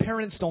 my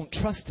parents don't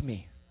trust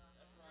me.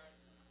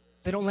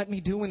 They don't let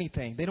me do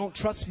anything. They don't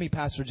trust me,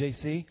 Pastor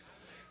JC.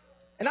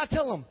 And I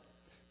tell them,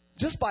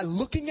 just by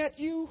looking at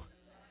you,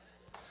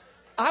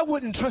 I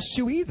wouldn't trust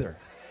you either.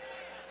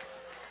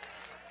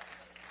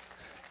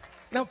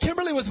 Now,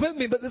 Kimberly was with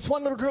me, but this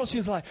one little girl, she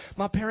was like,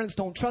 my parents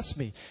don't trust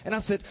me. And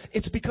I said,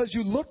 it's because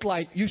you look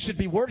like you should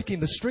be working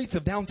the streets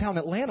of downtown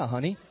Atlanta,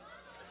 honey.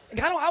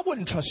 I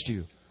wouldn't trust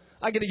you.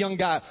 I get a young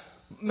guy,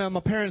 man,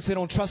 my parents, they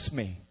don't trust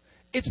me.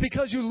 It's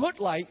because you look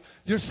like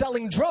you're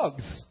selling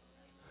drugs.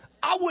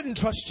 I wouldn't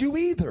trust you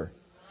either.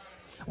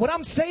 What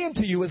I'm saying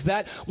to you is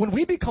that when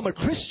we become a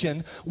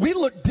Christian, we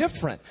look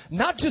different,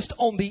 not just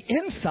on the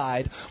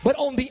inside, but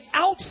on the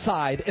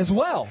outside as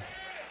well.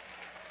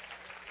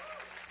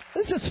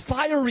 This is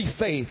fiery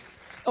faith.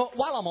 Oh,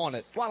 while I'm on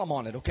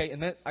it, okay?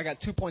 And then I got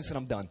 2 points and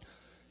I'm done.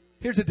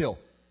 Here's the deal.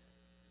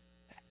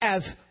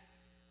 As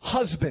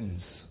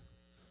husbands,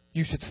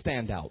 you should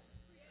stand out.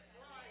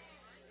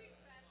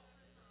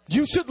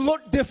 You should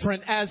look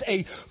different as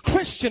a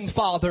Christian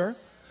father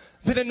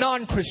than a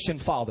non-Christian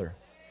father.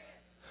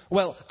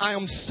 Well, I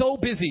am so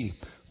busy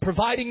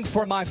providing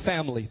for my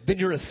family. Then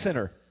you're a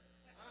sinner.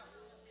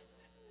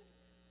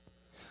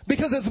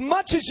 Because as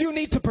much as you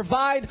need to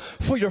provide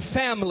for your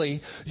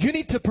family, you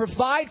need to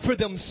provide for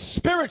them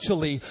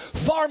spiritually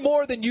far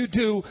more than you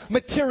do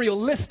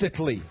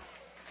materialistically.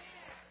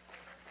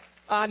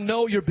 I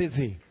know you're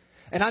busy.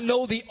 And I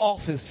know the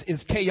office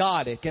is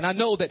chaotic. And I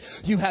know that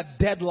you have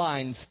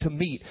deadlines to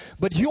meet.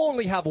 But you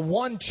only have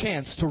one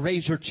chance to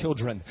raise your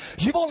children.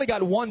 You've only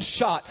got one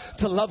shot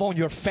to love on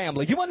your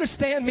family. You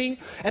understand me?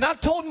 And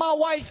I've told my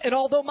wife, and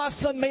although my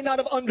son may not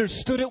have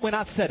understood it when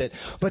I said it,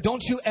 but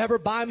don't you ever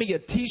buy me a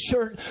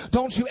t-shirt.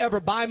 Don't you ever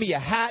buy me a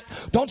hat.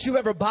 Don't you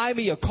ever buy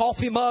me a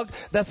coffee mug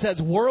that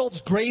says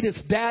world's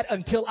greatest dad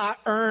until I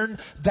earn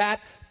that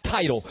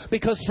title.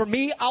 Because for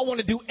me, I want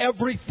to do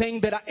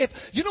everything that if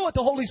you know what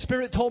the Holy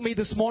Spirit told me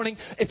this morning,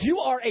 if you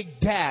are a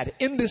dad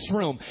in this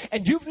room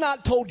and you've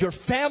not told your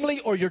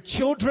family or your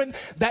children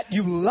that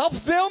you love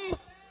them,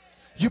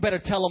 you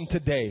better tell them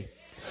today.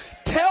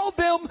 Tell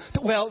them,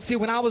 well, see,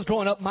 when I was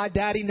growing up, my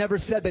daddy never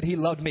said that he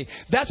loved me.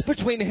 That's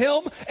between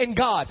him and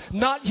God,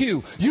 not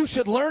you. You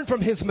should learn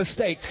from his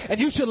mistake, and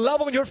you should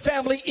love on your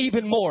family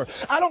even more.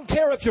 I don't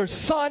care if your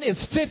son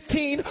is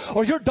 15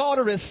 or your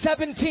daughter is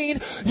 17.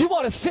 You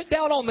want to sit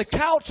down on the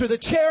couch or the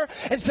chair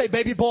and say,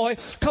 baby boy,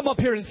 come up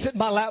here and sit in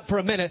my lap for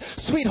a minute.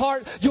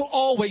 Sweetheart, you'll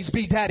always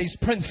be daddy's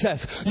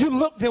princess. You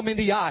look them in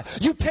the eye.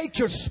 You take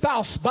your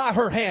spouse by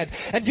her hand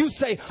and you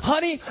say,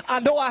 honey,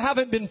 I know I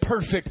haven't been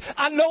perfect.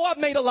 I know I've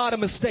made a lot of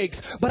mistakes,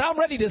 but I'm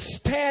ready to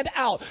stand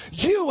out.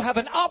 You have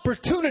an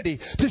opportunity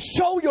to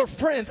show your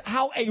friends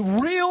how a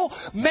real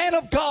man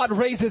of God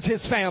raises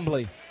his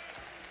family.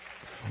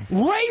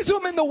 Raise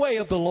them in the way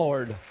of the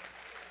Lord.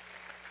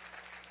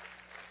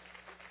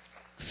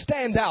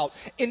 Stand out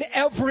in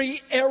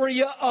every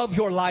area of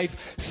your life.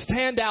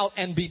 Stand out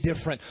and be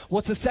different.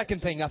 What's the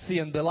second thing I see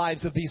in the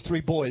lives of these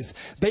three boys?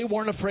 They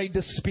weren't afraid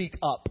to speak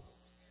up.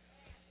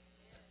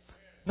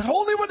 Not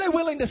only were they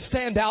willing to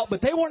stand out,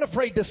 but they weren't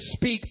afraid to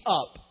speak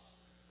up.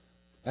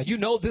 Now, you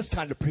know this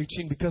kind of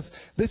preaching because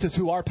this is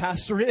who our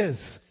pastor is.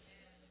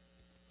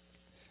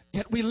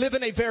 Yet we live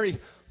in a very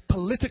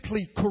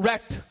politically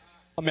correct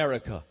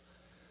America.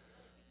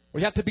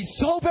 We have to be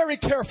so very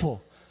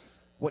careful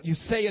what you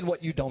say and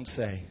what you don't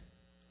say.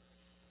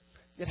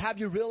 Yet have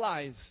you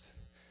realized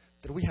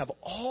that we have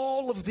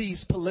all of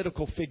these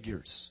political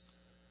figures?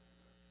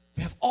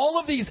 We have all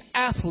of these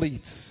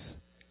athletes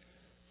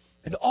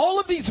and all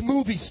of these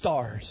movie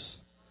stars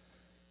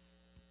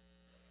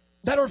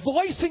that are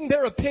voicing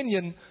their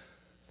opinion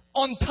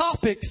on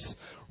topics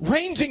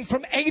ranging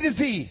from A to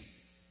Z.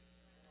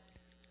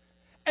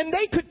 And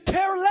they could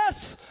care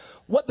less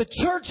what the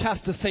church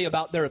has to say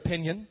about their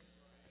opinion.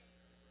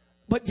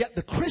 But yet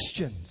the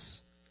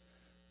Christians,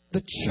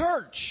 the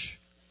church,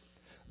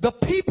 the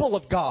people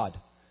of God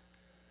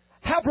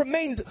have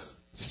remained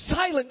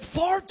silent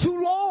far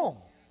too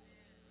long.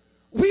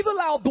 We've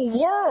allowed the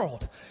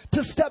world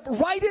to step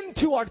right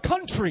into our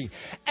country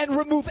and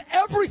remove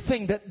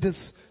everything that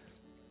this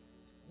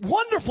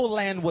wonderful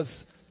land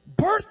was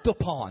birthed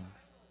upon.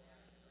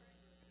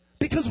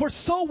 Because we're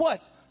so what?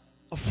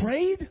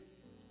 Afraid?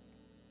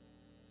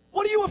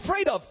 What are you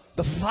afraid of?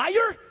 The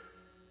fire?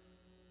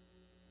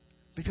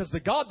 Because the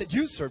God that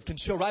you serve can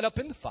show right up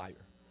in the fire.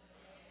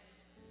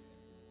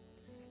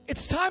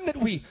 It's time that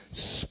we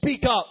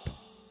speak up.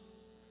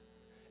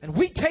 And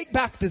we take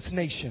back this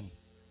nation.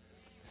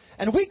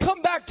 And we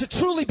come back to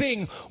truly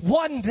being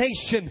one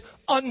nation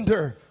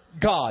under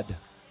God.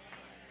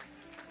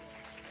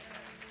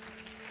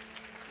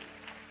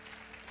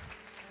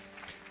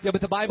 Yeah,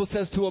 but the Bible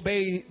says to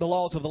obey the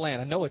laws of the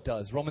land. I know it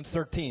does. Romans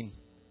 13.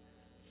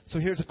 So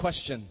here's a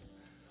question.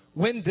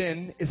 When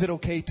then is it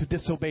okay to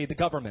disobey the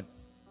government?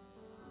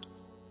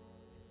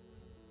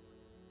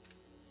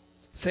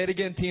 Say it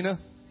again, Tina.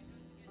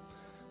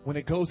 When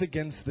it goes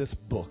against this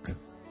book.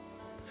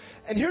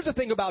 And here's the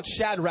thing about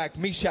Shadrach,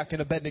 Meshach,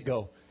 and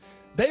Abednego.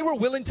 They were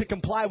willing to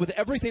comply with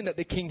everything that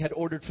the king had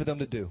ordered for them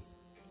to do.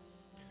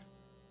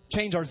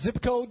 Change our zip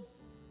code.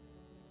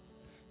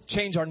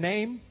 Change our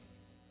name.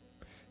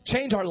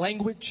 Change our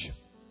language.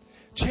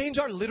 Change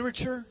our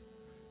literature.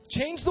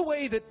 Change the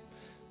way that,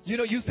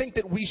 you think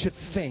that we should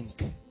think.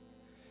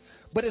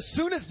 But as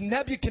soon as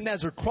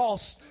Nebuchadnezzar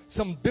crossed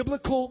some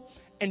biblical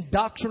and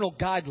doctrinal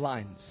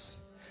guidelines,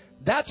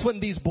 that's when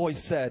these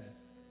boys said,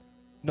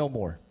 no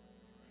more.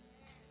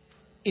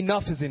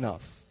 Enough is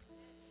enough.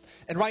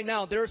 And right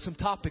now, there are some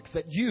topics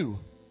that you,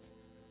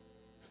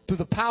 through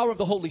the power of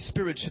the Holy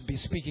Spirit, should be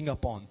speaking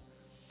up on.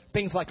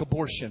 Things like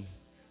abortion.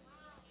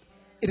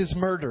 It is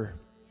murder.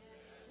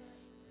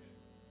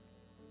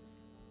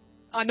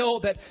 I know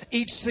that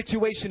each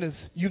situation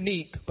is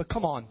unique, but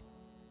come on.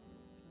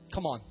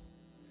 Come on.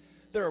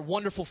 There are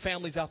wonderful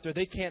families out there.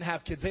 They can't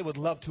have kids. They would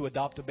love to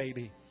adopt a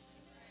baby.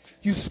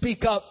 You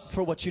speak up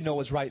for what you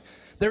know is right.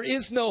 There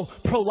is no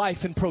pro-life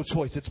and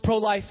pro-choice. It's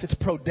pro-life, it's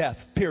pro-death,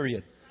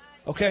 period.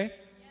 Okay?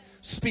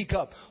 Speak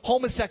up.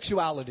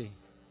 Homosexuality.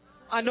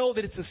 I know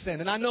that it's a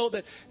sin. And I know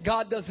that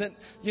God doesn't,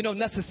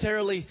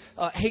 necessarily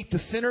hate the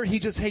sinner. He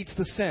just hates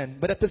the sin.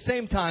 But at the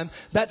same time,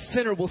 that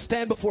sinner will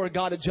stand before a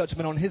God of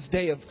judgment on his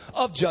day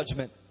of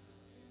judgment.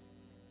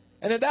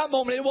 And at that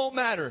moment, it won't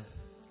matter.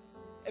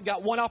 They've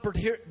got one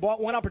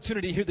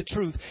opportunity to hear the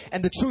truth.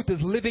 And the truth is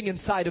living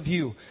inside of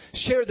you.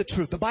 Share the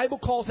truth. The Bible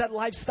calls that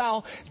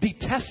lifestyle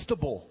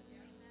detestable.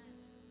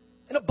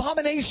 An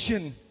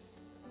abomination.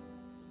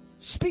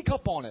 Speak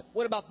up on it.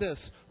 What about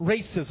this?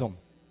 Racism.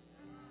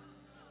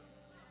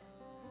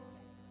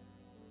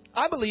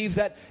 I believe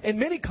that in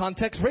many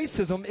contexts,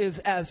 racism is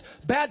as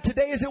bad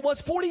today as it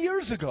was 40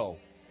 years ago.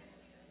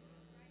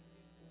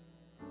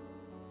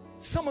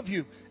 Some of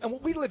you, and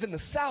when we live in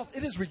the South,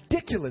 it is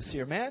ridiculous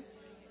here, man.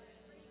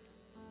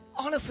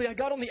 Honestly, I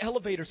got on the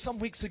elevator some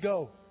weeks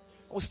ago.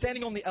 I was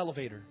standing on the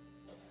elevator.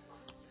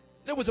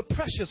 There was a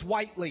precious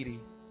white lady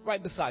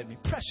right beside me.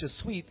 Precious,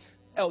 sweet,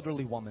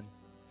 elderly woman.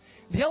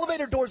 The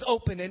elevator doors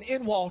opened and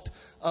in walked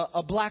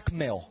a black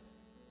male.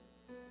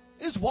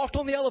 He just walked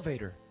on the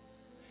elevator.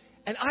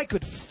 And I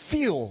could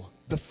feel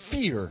the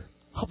fear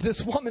of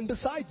this woman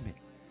beside me.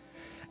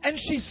 And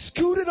she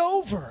scooted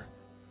over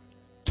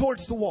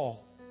towards the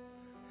wall.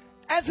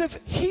 As if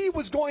he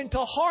was going to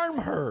harm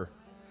her.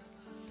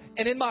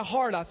 And in my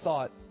heart I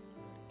thought,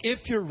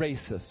 if you're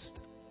racist,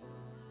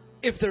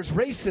 if there's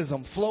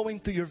racism flowing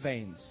through your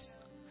veins.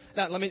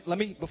 Now let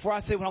me before I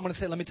say what I'm going to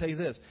say, let me tell you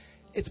this.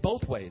 It's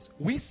both ways.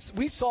 We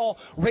saw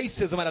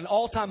racism at an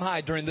all-time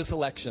high during this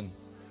election.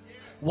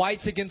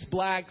 Whites against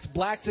blacks,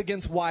 blacks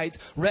against whites,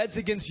 reds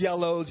against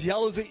yellows,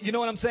 you know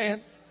what I'm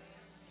saying?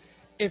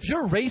 If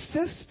you're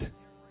racist,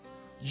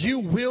 you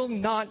will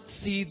not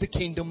see the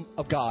kingdom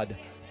of God.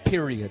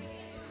 Period.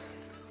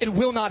 It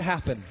will not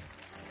happen.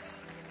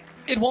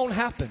 It won't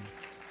happen.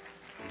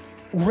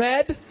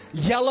 Red,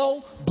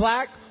 yellow,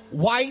 black,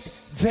 white,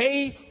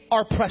 they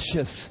are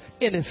precious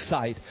in His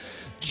sight.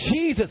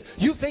 Jesus,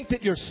 you think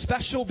that you're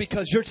special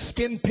because your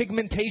skin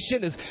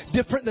pigmentation is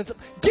different than some?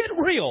 Get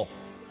real.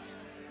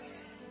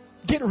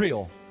 Get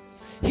real.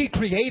 He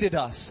created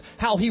us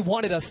how He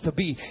wanted us to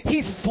be.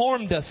 He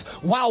formed us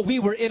while we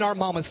were in our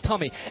mama's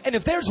tummy. And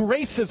if there's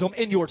racism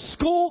in your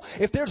school,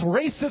 if there's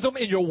racism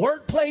in your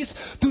workplace,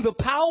 through the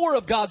power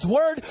of God's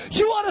Word,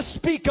 you ought to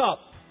speak up.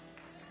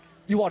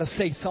 You ought to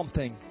say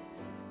something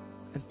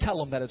and tell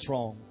them that it's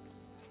wrong.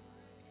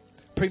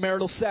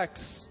 Premarital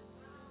sex.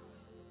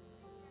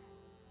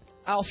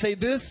 I'll say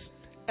this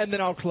and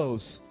then I'll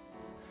close.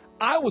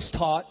 I was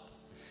taught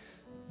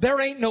there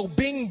ain't no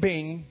bing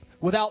bing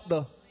without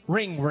the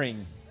ring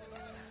ring.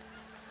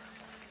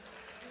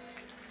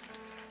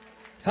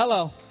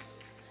 Hello.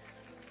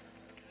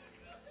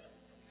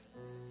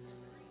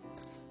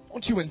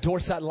 Won't you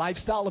endorse that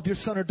lifestyle of your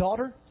son or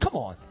daughter? Come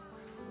on.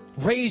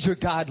 Raise your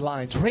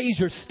guidelines. Raise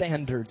your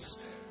standards.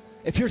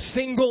 If you're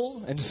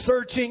single and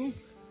searching,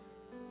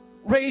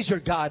 raise your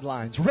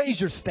guidelines. Raise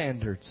your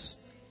standards.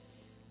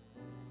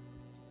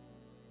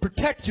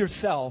 Protect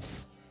yourself.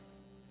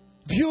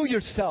 View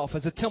yourself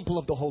as a temple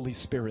of the Holy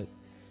Spirit.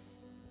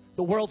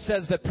 The world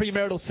says that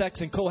premarital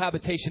sex and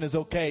cohabitation is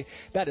okay.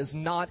 That is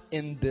not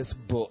in this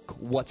book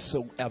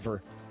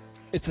whatsoever.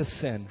 It's a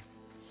sin.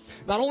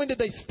 Not only did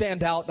they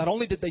stand out, not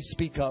only did they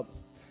speak up,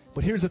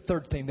 but here's the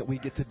third thing that we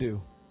get to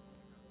do.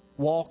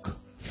 Walk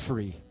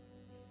free.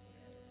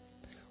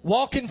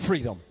 Walk in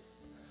freedom,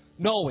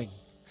 knowing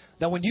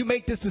that when you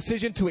make this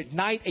decision to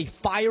ignite a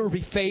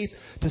fiery faith,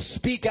 to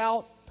speak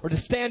out, or to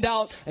stand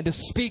out and to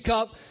speak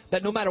up,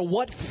 that no matter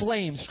what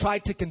flames try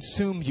to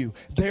consume you,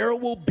 there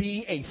will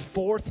be a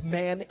fourth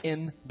man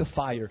in the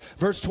fire.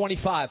 Verse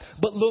 25,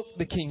 but look,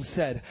 the king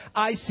said,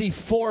 I see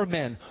 4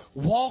 men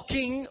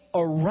walking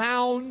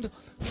around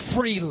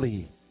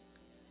freely.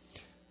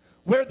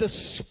 Where the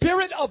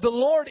Spirit of the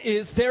Lord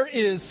is, there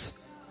is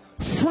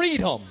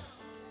freedom.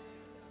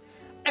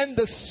 And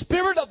the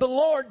Spirit of the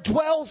Lord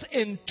dwells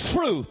in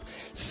truth.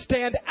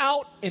 Stand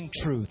out in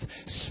truth.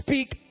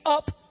 Speak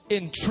up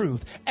in truth.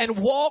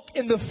 And walk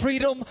in the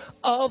freedom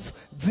of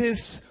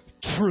this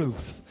truth.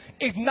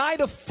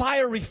 Ignite a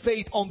fiery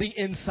faith on the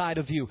inside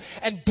of you.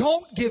 And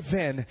don't give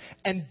in.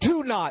 And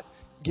do not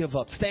give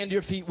up. Stand to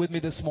your feet with me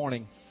this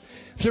morning.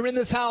 If you're in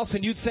this house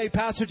and you'd say,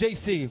 Pastor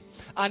JC,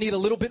 I need a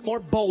little bit more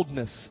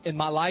boldness in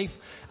my life.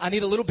 I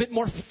need a little bit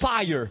more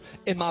fire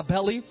in my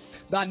belly.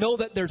 I know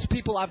that there's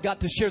people I've got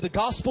to share the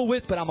gospel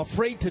with, but I'm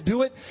afraid to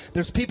do it.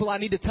 There's people I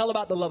need to tell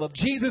about the love of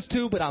Jesus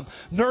to, but I'm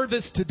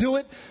nervous to do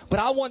it. But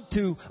I want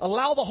to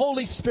allow the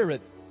Holy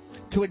Spirit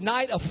to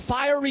ignite a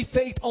fiery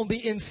faith on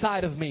the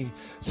inside of me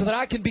so that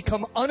I can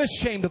become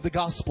unashamed of the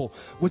gospel.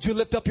 Would you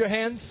lift up your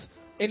hands?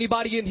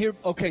 Anybody in here?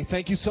 Okay,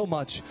 thank you so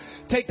much.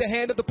 Take the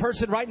hand of the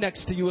person right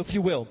next to you, if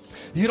you will.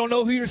 You don't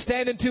know who you're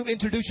standing to,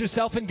 introduce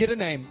yourself and get a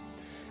name.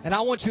 And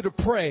I want you to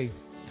pray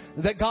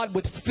that God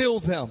would fill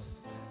them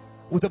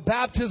with the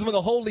baptism of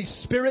the Holy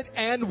Spirit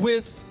and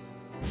with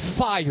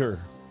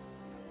fire.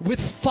 With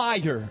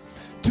fire.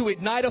 To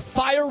ignite a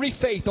fiery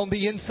faith on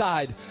the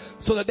inside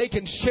so that they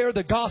can share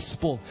the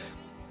gospel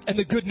and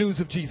the good news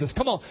of Jesus.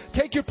 Come on,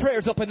 take your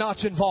prayers up a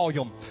notch in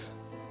volume.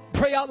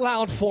 Pray out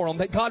loud for them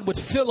that God would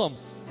fill them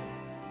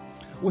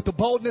with the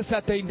boldness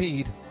that they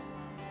need.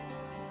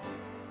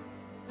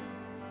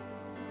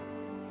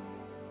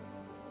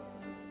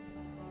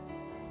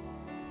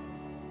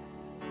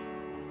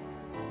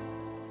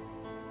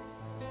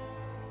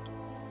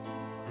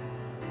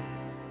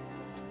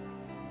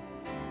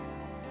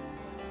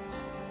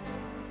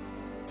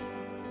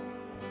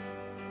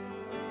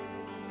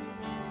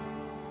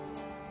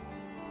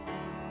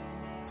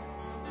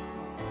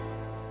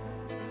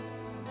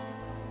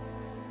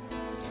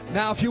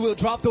 Now, if you will,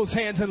 drop those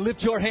hands and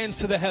lift your hands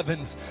to the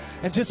heavens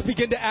and just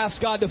begin to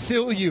ask God to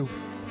fill you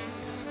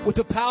with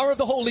the power of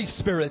the Holy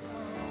Spirit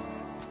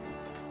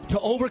to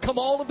overcome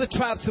all of the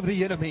traps of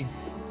the enemy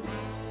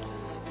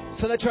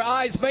so that your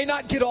eyes may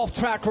not get off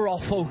track or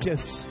off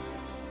focus,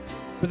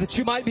 but that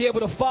you might be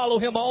able to follow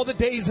Him all the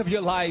days of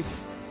your life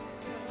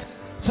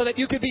so that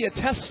you could be a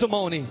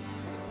testimony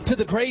to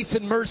the grace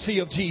and mercy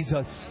of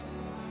Jesus,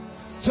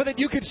 so that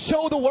you could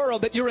show the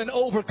world that you're an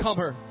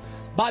overcomer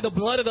by the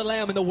blood of the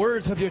Lamb and the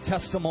words of your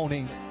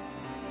testimony.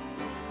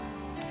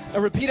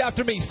 And repeat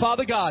after me.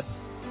 Father God,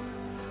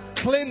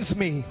 cleanse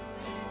me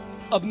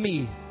of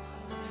me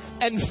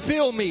and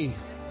fill me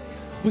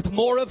with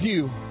more of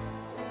you.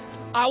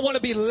 I want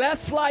to be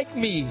less like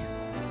me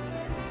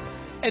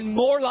and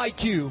more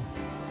like you.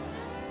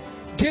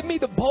 Give me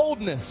the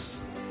boldness.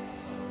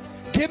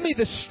 Give me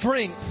the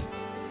strength.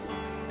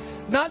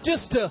 Not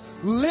just to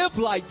live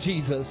like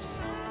Jesus.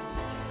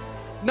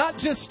 Not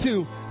just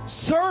to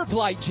serve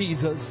like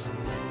Jesus,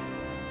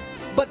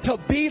 but to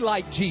be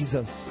like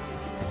Jesus.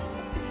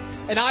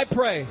 And I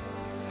pray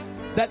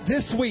that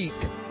this week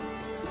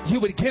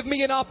you would give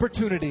me an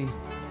opportunity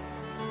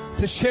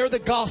to share the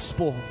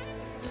gospel,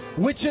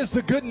 which is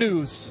the good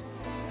news,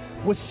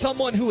 with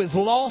someone who is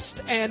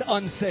lost and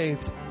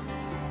unsaved.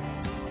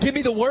 Give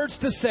me the words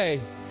to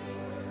say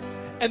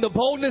and the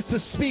boldness to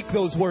speak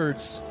those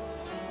words.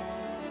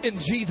 In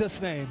Jesus'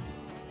 name,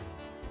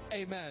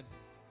 amen.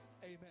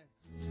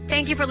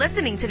 Thank you for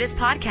listening to this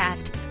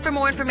podcast. For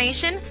more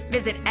information,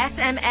 visit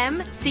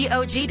smmcog.com.